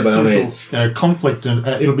 If there's a Yeah, by all means. social conflict, and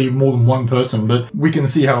it'll be more than one person, but we can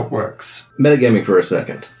see how it works. metagaming for a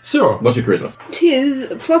second. Sure. What's your charisma? Tis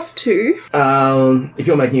 +2. If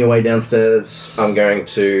you're making your way downstairs, I'm going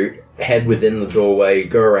to head within the doorway,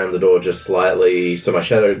 go around the door just slightly, so my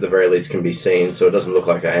shadow at the very least can be seen, so it doesn't look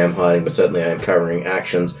like I am hiding, but certainly I am covering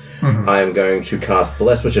actions. I am going to cast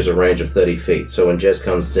Bless, which is a range of 30 feet, so when Jez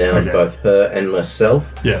comes down, Okay. both her and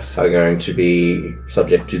myself Yes. are going to be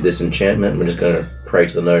subject to this enchantment. We're just going to pray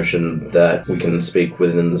to the notion that we can speak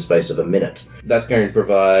within the space of a minute. That's going to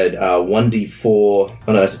provide 1d4... Oh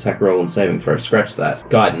no, that's attack roll and saving throw. Scratch that.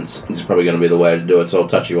 Guidance is probably going to be the way to do it, so I'll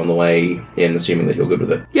touch you on the way in, assuming that you're good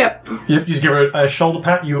with it. Yep. You just give her a shoulder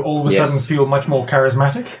pat, you all of a Yes. sudden feel much more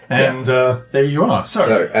charismatic, and there you are.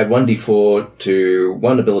 So add 1d4 to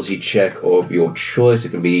one ability check of your choice.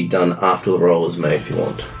 It can be done after the roll is made if you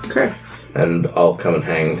want. Okay. And I'll come and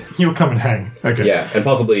hang. you'll come and hang. Okay. Yeah, and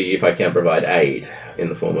possibly if I can provide aid in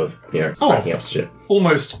the form of, breaking up shit.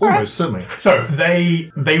 Almost certainly. So they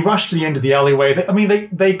rush to the end of the alleyway.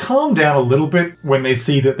 They calm down a little bit when they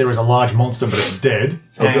see that there is a large monster, but it's dead.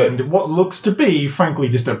 good. And what looks to be, frankly,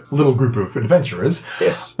 just a little group of adventurers.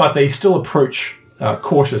 Yes. But they still approach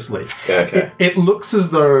cautiously. Okay. It looks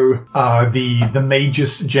as though the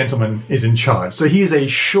magist gentleman is in charge. So he is a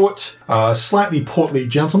short, slightly portly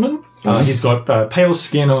gentleman. He's got pale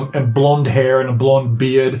skin and blonde hair and a blonde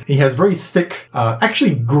beard. He has very thick,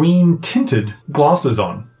 actually green-tinted glasses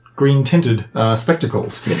on. Green-tinted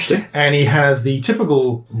spectacles. Interesting. And he has the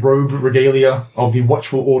typical robe regalia of the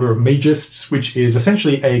Watchful Order of Magists, which is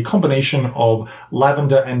essentially a combination of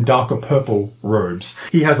lavender and darker purple robes.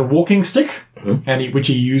 He has a walking stick, which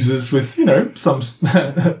he uses with,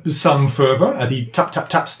 some fervour as he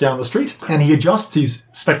taps down the street. And he adjusts his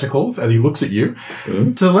spectacles as he looks at you.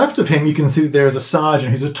 To the left of him, you can see that there is a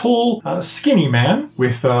sergeant who's a tall, skinny man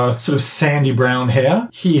with sort of sandy brown hair.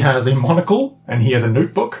 He has a monocle and he has a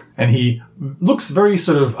notebook, and he looks very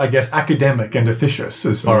sort of, I guess, academic and officious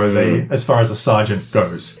as far as a sergeant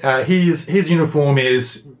goes. His uniform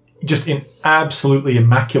is just in absolutely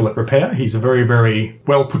immaculate repair. He's a very, very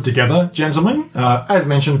well put together gentleman. As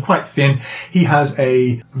mentioned, quite thin. He has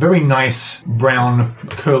a very nice brown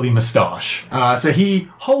curly moustache. So he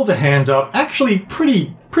holds a hand up, actually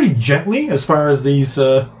pretty gently as far as these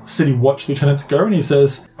city watch lieutenants go, and he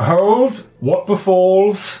says, "Hold, what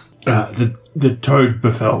befalls?" The toad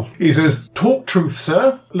befell. He says, "Talk truth,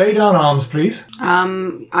 sir. Lay down arms, please."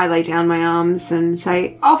 I lay down my arms and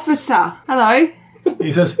say, "Officer, hello."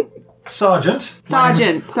 He says, "Sergeant."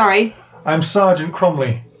 Sergeant, sorry. "I'm Sergeant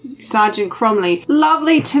Cromley." Sergeant Cromley.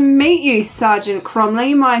 Lovely to meet you, Sergeant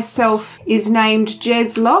Cromley. Myself is named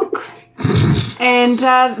Jez Locke. And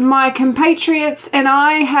my compatriots and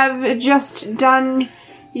I have just done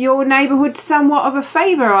your neighbourhood somewhat of a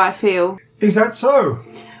favour, I feel. "Is that so?"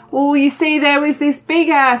 Well, you see, there was this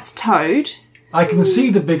big-ass toad. "I can see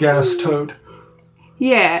the big-ass toad."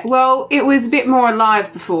 Yeah, well, it was a bit more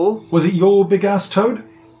alive before. "Was it your big-ass toad?"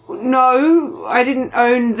 No, I didn't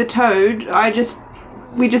own the toad.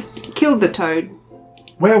 We just killed the toad.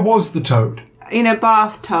 "Where was the toad?" In a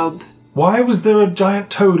bathtub. "Why was there a giant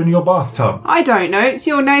toad in your bathtub?" I don't know, it's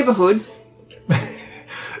your neighbourhood.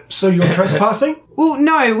 "So you're trespassing?" Well,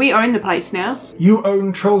 no, we own the place now. "You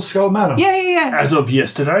own Troll Skull Manor?" Yeah. As of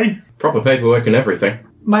yesterday. Proper paperwork and everything.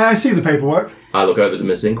 "May I see the paperwork?" I look over to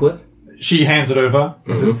Miss Inkworth. She hands it over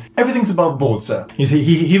and says, "Everything's above board, sir."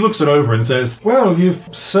 He looks it over and says, "Well, you've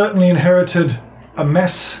certainly inherited a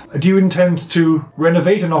mess. Do you intend to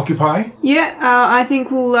renovate and occupy?" Yeah, I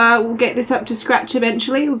think we'll get this up to scratch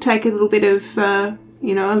eventually. We'll take a little bit of,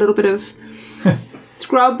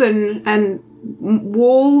 scrub and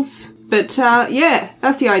walls. But, yeah,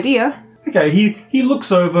 that's the idea. Okay, he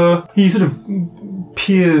looks over, he sort of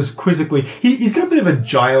peers quizzically. He's got a bit of a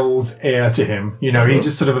Giles air to him. He's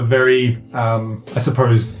just sort of a very, I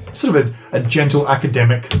suppose, sort of a gentle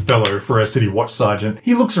academic fellow for a city watch sergeant.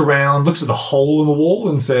 He looks around, looks at the hole in the wall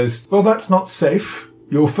and says, "Well, that's not safe.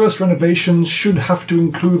 Your first renovations should have to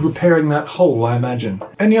include repairing that hole, I imagine.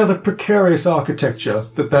 Any other precarious architecture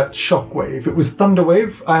that shockwave? It was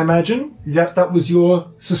Thunderwave, I imagine? That was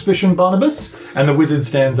your suspicion, Barnabas? And the wizard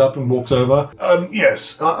stands up and walks over.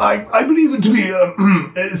 Yes, I believe it to be,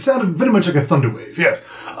 it sounded very much like a Thunderwave, yes.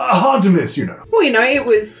 Hard to miss, you know. Well,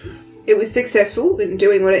 it was successful in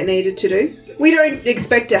doing what it needed to do. We don't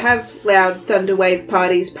expect to have loud Thunderwave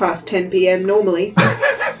parties past 10 p.m. normally.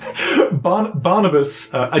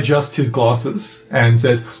 Barnabas adjusts his glasses and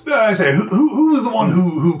says, I say, who was the one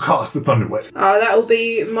who cast the Thunderwave? That will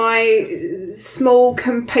be my small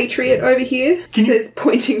compatriot over here. Says,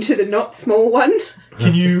 pointing to the not small one.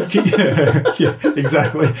 Can you yeah,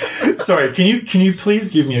 exactly. Sorry, can you please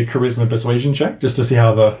give me a charisma persuasion check just to see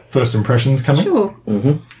how the first impressions come in? Sure.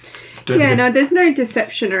 Mm-hmm. There's no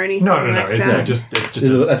deception or anything. No. Like It's that. just.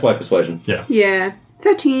 That's why persuasion. Yeah. Yeah.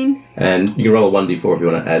 13. And you can roll a 1d4 if you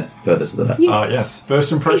want to add further to that. Yes.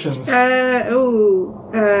 First impressions. That's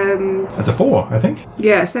a 4, I think.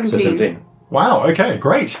 Yeah, 17. So 17. Wow, okay,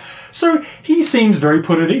 great. So he seems very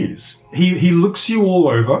put at ease. He looks you all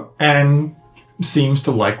over and seems to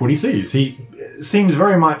like what he sees. He seems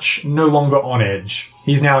very much no longer on edge.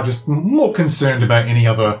 He's now just more concerned about any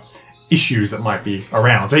other issues that might be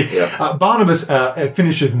around. So Barnabas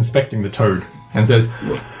finishes inspecting the toad and says,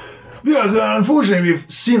 yes, unfortunately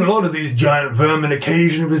we've seen a lot of these giant vermin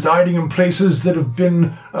occasionally residing in places that have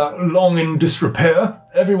been long in disrepair.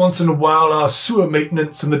 Every once in a while our sewer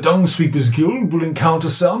maintenance and the Dung Sweepers Guild will encounter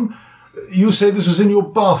some. You say this was in your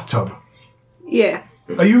bathtub? Yeah.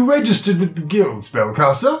 Are you registered with the guild,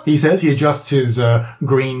 Spellcaster? He says. He adjusts his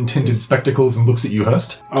green-tinted spectacles and looks at you,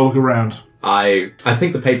 Hurst. I'll look around. I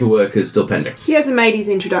think the paperwork is still pending. He hasn't made his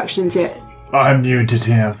introductions yet. I'm new to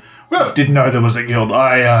town. Well, Didn't know there was a guild.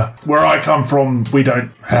 Where I come from, we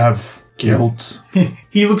don't have guilds.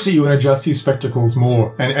 he looks at you and adjusts his spectacles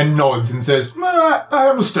more and nods and says, I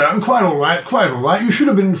understand. Quite all right. You should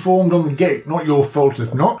have been informed on the gate. Not your fault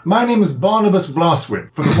if not. My name is Barnabas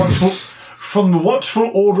Blastwind from the Watchful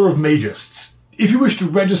Order of Magists. If you wish to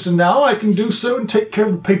register now, I can do so and take care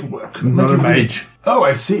of the paperwork. I'm not a mage. Oh,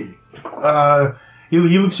 I see. He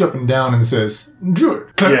looks you up and down and says,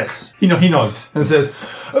 Druid. Yes. He nods and says,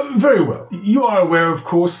 very well. You are aware, of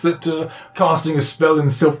course, that casting a spell in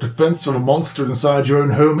self-defense from a monster inside your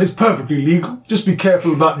own home is perfectly legal. Just be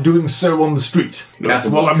careful about doing so on the street.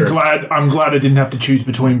 Well, I'm glad I didn't have to choose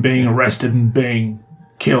between being arrested and being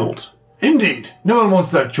killed. Indeed. No one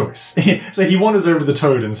wants that choice. So he wanders over to the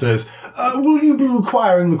toad and says, will you be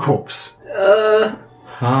requiring the corpse?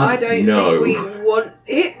 I don't think we want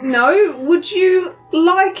it. No. Would you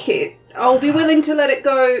like it? I'll be willing to let it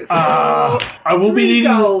go for I will be 3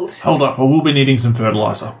 needing gold. Hold up, I will be needing some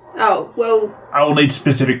fertilizer. Oh, well, I will need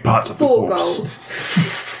specific parts of the 4 corpse.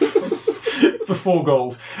 gold. For 4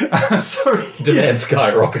 gold. So Demand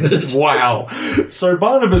skyrocketed. wow. So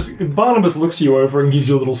Barnabas looks you over and gives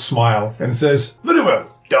you a little smile and says, very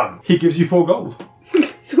well, done. He gives you 4 gold.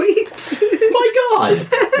 Sweet. My God!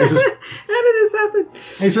 He says, How did this happen?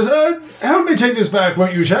 He says, help me take this back,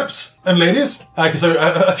 won't you, chaps and ladies? So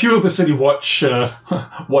a few of the city watch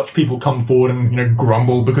people come forward and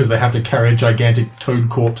grumble because they have to carry a gigantic toad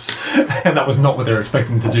corpse, and that was not what they were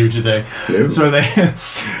expecting to do today. No.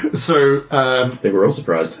 They were all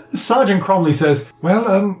surprised. Sergeant Cromley says,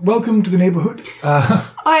 well, welcome to the neighbourhood. I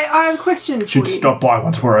have a question for Should you. stop by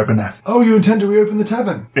once we're open now. Oh, you intend to reopen the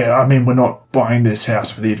tavern? Yeah, I mean, we're not buying this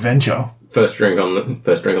house for the adventure. First drink on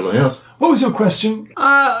the house. What was your question?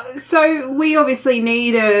 So we obviously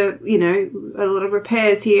need a lot of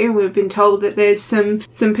repairs here. We've been told that there's some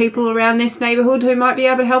people around this neighbourhood who might be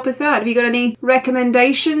able to help us out. Have you got any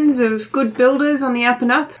recommendations of good builders on the up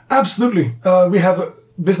and up? Absolutely.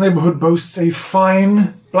 This neighbourhood boasts a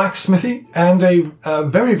fine blacksmithy and a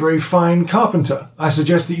very, very fine carpenter. I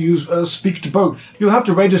suggest that you speak to both. You'll have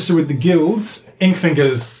to register with the guilds.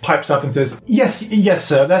 Inkfingers pipes up and says, yes,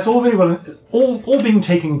 sir. That's all very well, all being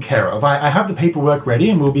taken care of. I have the paperwork ready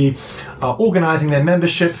and we'll be organising their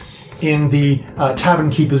membership in the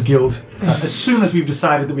Tavern Keepers Guild as soon as we've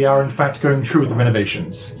decided that we are in fact going through with the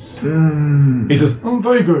renovations. He says,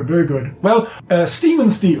 very good, very good. Well, steam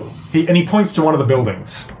and steel. He points to one of the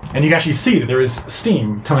buildings, and you can actually see that there is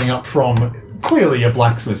steam coming up from clearly a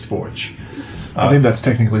blacksmith's forge. I think that's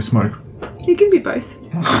technically smoke. It can be both.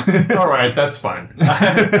 All right, that's fine.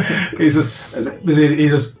 He says,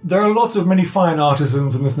 there are many fine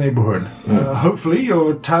artisans in this neighbourhood. Hopefully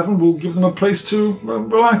your tavern will give them a place to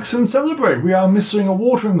relax and celebrate. We are missing a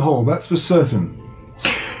watering hole, that's for certain.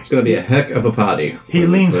 It's going to be a heck of a party. He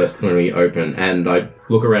leans first when we open, and I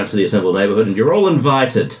look around to the assembled neighbourhood, and you're all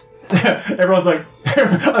invited. everyone's like,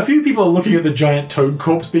 a few people are looking at the giant toad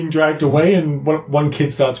corpse being dragged away, and one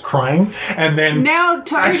kid starts crying, and then Now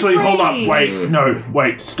Toad Actually, free. hold up.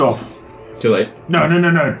 Wait, stop. Too late.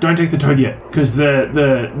 No, don't take the toad yet, because the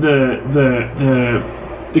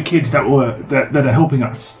kids that are helping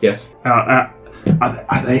us. Yes.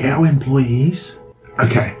 Are they our employees?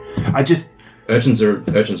 Okay, Urchins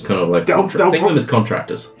kind of like They'll think of them prob- as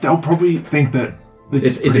contractors. they'll probably think that this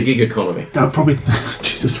It's is a gig economy. They'll probably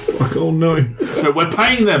Jesus fuck. Oh no! No, we're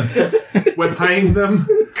paying them. We're paying them.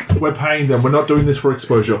 We're not doing this for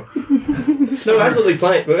exposure. No, we're absolutely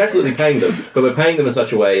paying them, but we're paying them in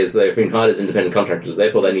such a way as they've been hired as independent contractors.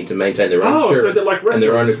 Therefore, they need to maintain their own insurance. So they're like and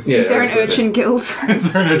their own. wrestlers. Yeah, Is there an their own urchin guild?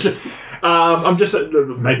 is there an urchin? I'm just maybe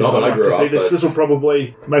Not I'd when I like grew to see up, this. but- This will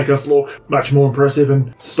probably make us look much more impressive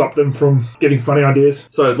and stop them from getting funny ideas.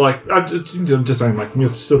 So, like, I'm just saying, like, you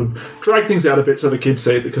sort of drag things out a bit so the kids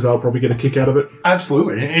see it because they'll probably get a kick out of it.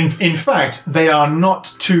 Absolutely. In fact, they are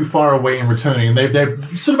not too far away in returning. They're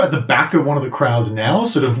sort of at the back of one of the crowds now,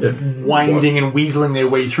 sort of winding and weaseling their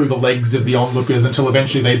way through the legs of the onlookers until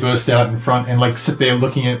eventually they burst out in front and like sit there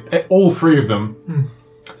looking at all three of them.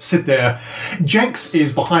 Sit there. Jenks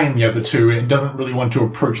is behind the other two and doesn't really want to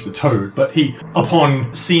approach the toad, but he,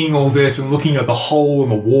 upon seeing all this and looking at the hole in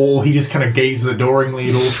the wall, he just kind of gazes adoringly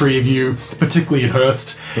at all three of you, particularly at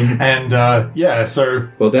Hurst. And, so...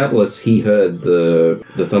 Well, doubtless he heard the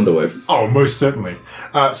thunderwave. Oh, most certainly.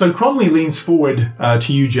 So Cromley leans forward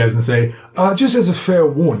to you, Jez, and say, just as a fair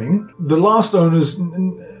warning, the last owners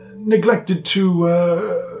neglected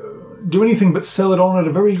to do anything but sell it on at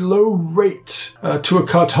a very low rate to a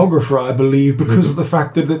cartographer, I believe, because of the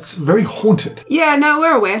fact that it's very haunted. Yeah, no,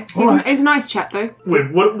 we're aware. Alright. He's a nice chap, though.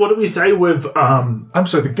 What do we say? We've I'm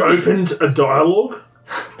sorry, the ghost... opened a dialogue.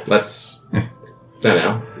 That's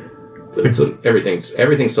no. Everything's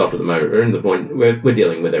soft at the moment. We're in the point. We're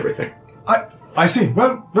dealing with everything. I see.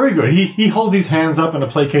 Well, very good. He holds his hands up in a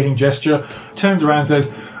placating gesture, turns around and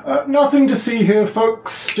says, nothing to see here,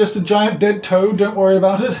 folks. Just a giant dead toad. Don't worry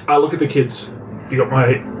about it. I look at the kids. You got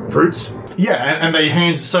my fruits? Yeah, and they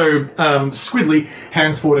hand... So, Squidly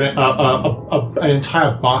hands forward an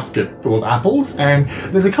entire basket full of apples, and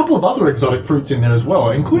there's a couple of other exotic fruits in there as well,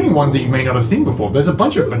 including ones that you may not have seen before. There's a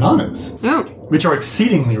bunch of bananas, Oh, which are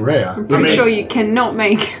exceedingly rare. I'm sure you cannot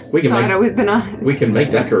make We can cider make- with bananas. We can make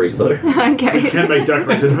dacqueries though. Okay. Can't make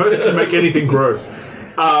daiquiris, and Hurst can make anything grow.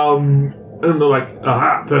 And they're like,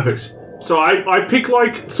 aha, perfect. So I pick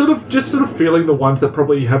like sort of feeling the ones that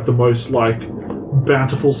probably have the most like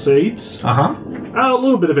bountiful seeds. Uh-huh. A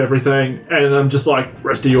little bit of everything, and I'm just like,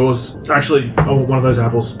 rest of yours. Actually, I want one of those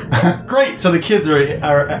apples. Great. So the kids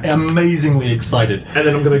are amazingly excited. And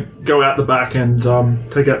then I'm going to go out the back and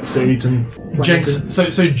take out the seeds and plant Jenks,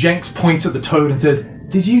 it. so Jenks points at the toad and says,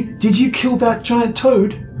 Did you kill that giant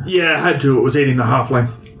toad? Yeah, I had to. It was eating the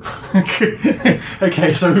halfling.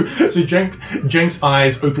 Okay, so Jenks'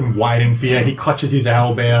 eyes open wide in fear. He clutches his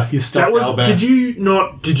owlbear, his stuffed owlbear.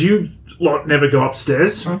 Did you lot never go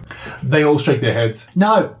upstairs? They all shake their heads.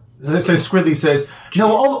 No. So Squidly says, do you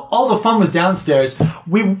know what? All the fun was downstairs.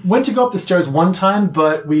 We went to go up the stairs one time,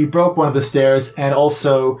 but we broke one of the stairs, and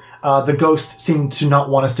also the ghost seemed to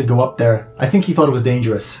not want us to go up there. I think he thought it was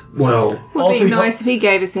dangerous. Well, Would Also, be he nice if he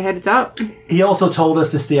gave us a heads up. He also told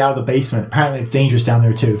us to stay out of the basement. Apparently it's dangerous down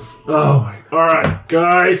there too. oh, all right,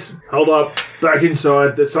 guys, hold up. Back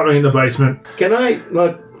inside. There's something in the basement. Can I,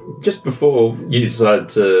 like, just before you decided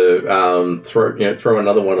to throw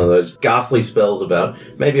another one of those ghastly spells about,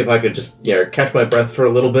 maybe if I could just, catch my breath for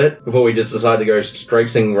a little bit before we just decide to go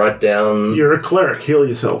traipsing right down. You're a cleric. Heal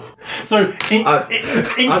yourself. So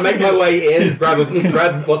I make my way in,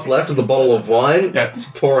 grab what's left of the bottle of wine,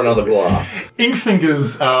 pour another glass.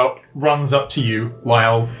 Inkfingers runs up to you,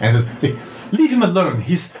 Lyle, and says, leave him alone.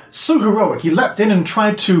 He's so heroic. He leapt in and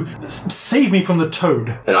tried to save me from the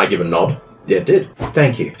toad. And I give a nod. Yeah, it did.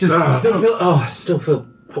 Thank you. I still feel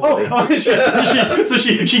poorly.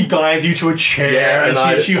 She guides you to a chair,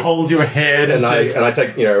 Yeah, and she holds your head and says... I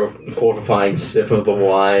take, a fortifying sip of the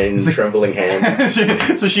wine, trembling hands.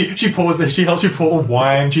 she pours she helps you pour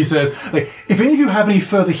wine. She says, if any of you have any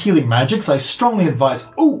further healing magics, I strongly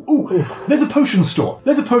advise... There's a potion store.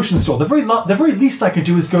 The very least I could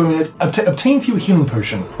do is go and obtain for you a healing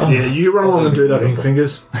potion. Yeah, you run along and do that,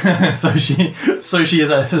 Inkfingers.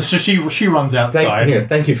 She runs outside.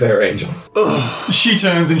 Thank you, Fair Angel. She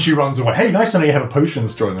turns and she runs away. Hey, nice to know you have a potion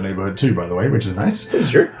store in the neighborhood too, by the way, which is nice. That's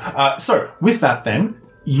true. So, with that then,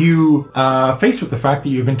 you faced with the fact that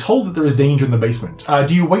you've been told that there is danger in the basement.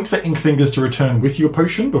 Do you wait for Inkfingers to return with your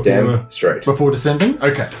potion before descending?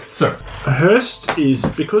 Okay, so Hurst is,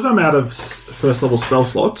 because I'm out of first level spell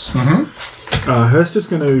slots, Hurst is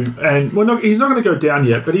going to, and well, no, he's not going to go down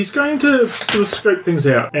yet, but he's going to sort of scope things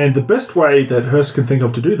out. And the best way that Hurst can think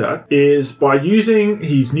of to do that is by using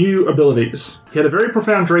his new abilities. He had a very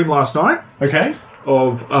profound dream last night Okay.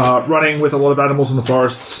 of running with a lot of animals in the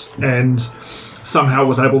forests, and somehow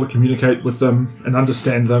was able to communicate with them and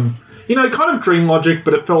understand them. You know, kind of dream logic,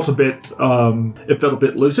 but it felt a bit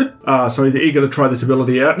lucid. So he's eager to try this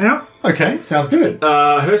ability out now. Okay, sounds good.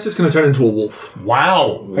 Hurst is going to turn into a wolf.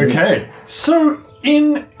 Wow. Okay. So,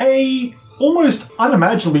 in a almost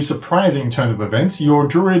unimaginably surprising turn of events, your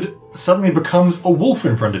druid suddenly becomes a wolf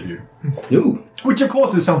in front of you. Ooh. Which, of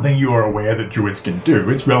course, is something you are aware that druids can do.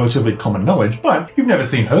 It's relatively common knowledge, but you've never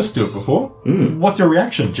seen Hurst do it before. What's your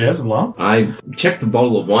reaction, Jez and Lam? I checked the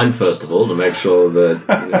bottle of wine first of all to make sure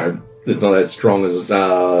that, you know, it's not as strong as...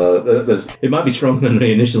 it might be stronger than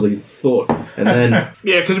we initially thought. And then...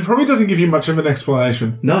 Yeah, because it probably doesn't give you much of an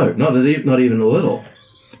explanation. No, not even a little.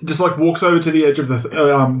 Just like walks over to the edge of the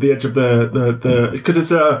because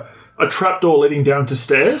it's a trapdoor leading down to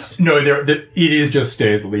stairs. No, it is just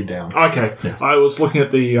stairs that lead down. Okay, Yeah. I was looking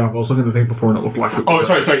at the thing before, and it looked like. It Oh, was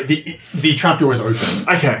sorry. The trapdoor is open.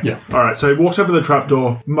 Okay. Yeah. All right. So he walks over the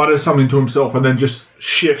trapdoor, mutters something to himself, and then just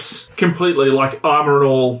shifts completely, like armor and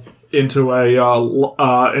all, into a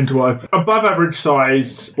above average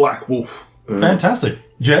sized black wolf. Fantastic.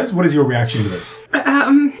 Jez, what is your reaction to this?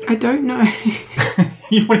 I don't know.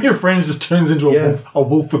 One of your friends just turns into a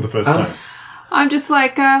wolf for the first time. I'm just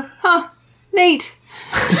like, neat.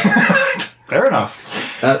 Fair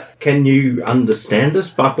enough. Can you understand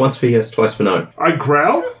us? Bark once for yes, twice for no. I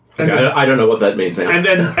growl. And Okay, I don't know what that means now.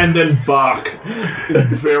 and then bark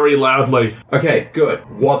very loudly. Okay, good.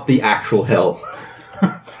 What the actual hell?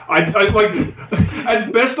 I like,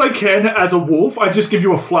 as best I can as a wolf, I just give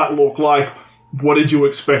you a flat look like, what did you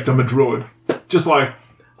expect? I'm a druid. Just like...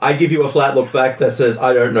 I give you a flat look back that says,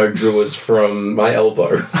 I don't know druids from my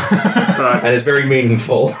elbow. Right. And it's very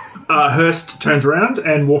meaningful. Hurst turns around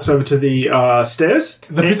and walks over to the stairs.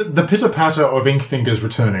 The pitter-patter of ink fingers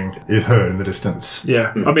returning is heard in the distance.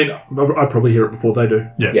 Yeah, I mean, I probably hear it before they do.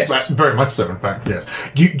 Yes. Very much so, in fact, yes.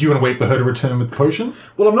 Do you want to wait for her to return with the potion?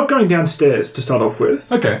 Well, I'm not going downstairs to start off with.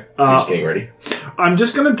 Okay. I'm just getting ready. I'm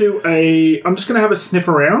just going to have a sniff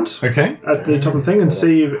around Okay. at the top of the thing and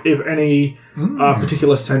see if any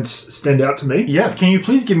particular scents stand out to me. Yes, can you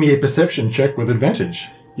please give me a perception check with advantage?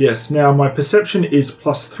 Yes, now my perception is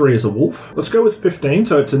 +3 as a wolf. Let's go with 15,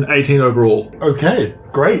 so it's an 18 overall. Okay,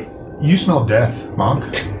 great. You smell death,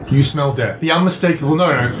 Mark. You smell death. The unmistakable...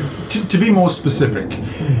 No. To be more specific,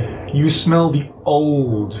 you smell the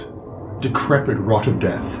old, decrepit rot of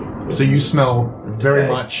death. So you smell very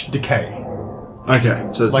much decay. Okay,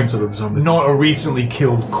 so it's Like, some sort of zombie. Not a recently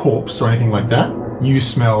killed corpse or anything like that. You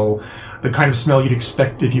smell the kind of smell you'd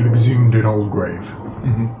expect if you exhumed an old grave.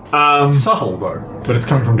 Subtle, though, but it's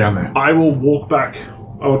coming from down there. I will walk back.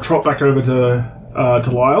 I will trot back over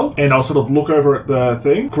to Lyle, and I'll sort of look over at the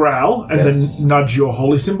thing, growl, and Yes. then nudge your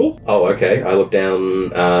holy symbol. Oh, okay. I look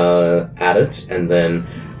down at it, and then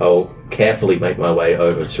I'll carefully make my way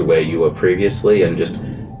over to where you were previously and just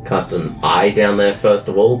cast an eye down there first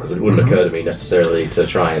of all, because it wouldn't occur to me necessarily to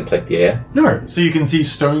try and take the air. No, so you can see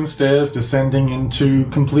stone stairs descending into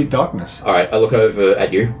complete darkness. Alright, I look over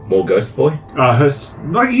at you, more ghost boy. Hurst,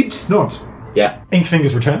 like, he just nods. Yeah. Ink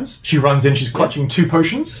Fingers returns. She runs in, she's clutching 2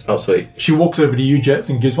 potions. Oh, sweet. She walks over to you, Jets,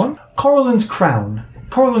 and gives one. Corallin's Crown.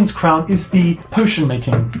 Corallin's Crown is the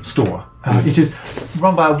potion-making store. It is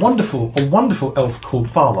run by a wonderful elf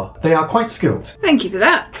called Fala. They are quite skilled. Thank you for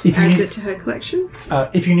that. If you Adds need- it to her collection.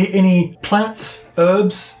 If you need any plants,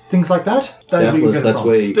 herbs, things like that, that is where you get it That's from.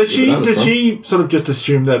 where you Does get it from. she sort of just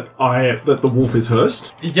assume that the wolf is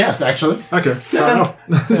Hurst? Yes, actually. Okay, fair enough.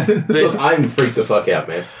 Look, I'm freaked the fuck out,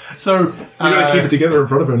 man. So, You gotta keep it together in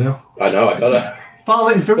front of her now. I know, I gotta.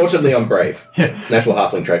 Fala is very... Fortunately, I'm brave. Yeah. Natural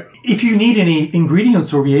halfling trait. If you need any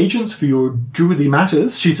ingredients or reagents for your druidly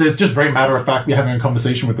matters, she says, just very matter-of-factly having a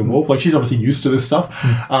conversation with the wolf. Like, she's obviously used to this stuff.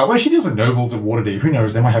 Well, she deals with nobles at Waterdeep. Who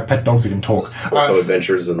knows? They might have pet dogs that can talk. Also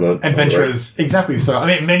adventurers in the... Adventurers, exactly. So, I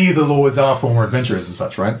mean, many of the lords are former adventurers and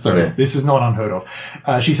such, right? So, Yeah. this is not unheard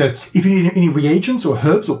of. She said, if you need any reagents or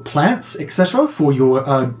herbs or plants, etc., for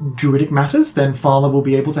your druidic matters, then Fala will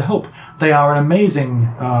be able to help. They are an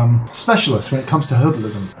amazing specialist when it comes to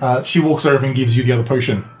herbalism. She walks over and gives you the other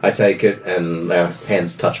potion. I take it and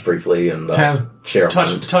hands touch briefly and Hands share a touch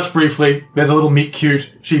moment. touch briefly. There's a little meet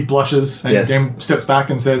cute. She blushes and Yes. again steps back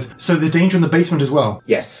and says, "So there's danger in the basement as well."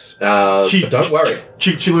 Yes. She but don't worry.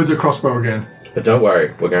 She loads her crossbow again. But don't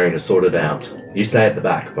worry. We're going to sort it out. You stay at the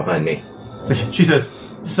back behind me. She says,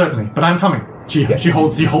 "Certainly, but I'm coming. She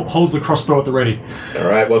holds the crossbow at the ready. All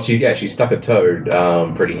right. Well, she stuck a toad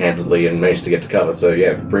pretty handedly and managed to get to cover. So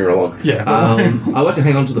yeah, bring her along. Yeah. I'd like to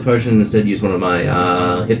hang on to the potion and instead use one of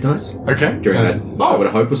my hit dice. Okay. During that, I would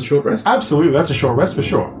hope was a short rest. Absolutely, that's a short rest for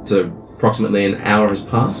sure. So approximately an hour has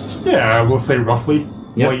passed. Yeah, we'll say roughly.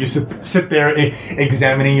 Yep. While you sit there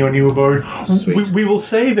examining your new abode. Sweet. We will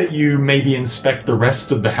say that you maybe inspect the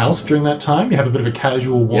rest of the house during that time. You have a bit of a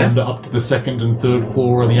casual wander up to the second and third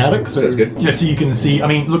floor on the attic. So, Sounds good. Yeah, so you can see, I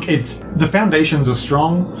mean, look, the foundations are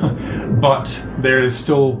strong, but there is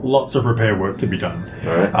still lots of repair work to be done.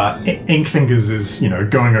 All right. Ink Fingers is,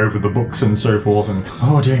 going over the books and so forth, and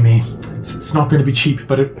oh dear me, it's not going to be cheap,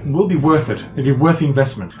 but it will be worth it. It'll be worth the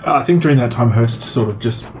investment. I think during that time, Hurst sort of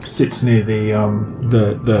just sits near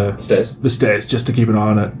the stairs just to keep an eye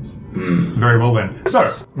on it. Very well then. So,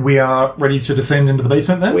 we are ready to descend into the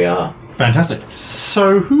basement then? We are. Fantastic.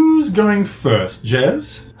 So, who's going first?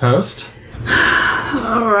 Jez? Hurst?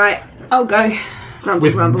 Alright, I'll go.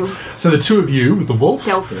 Grumble. So, the two of you with the wolf.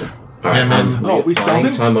 Stealth. All right. And then- we applying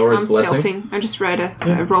stealthing? Timora's I'm blessing. stealthing. I just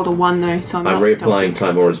I rolled a 1 though, so I'm I'm not reapplying stealthing.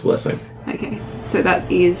 Timora's blessing. Okay, so that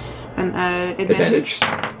is an advantage.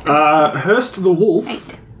 Hurst the wolf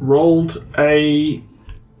 8. rolled a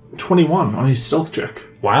 21 on his stealth check.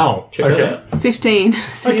 Wow. Check that out. 15,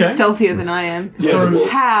 so he's Okay. stealthier than I am. There's a So, wolf.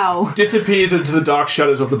 How? Disappears into the dark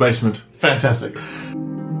shadows of the basement. fantastic.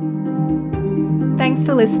 Thanks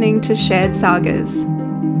for listening to Shared Sagas.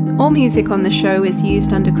 All music on the show is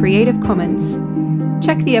used under Creative Commons.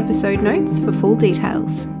 Check the episode notes for full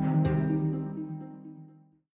details.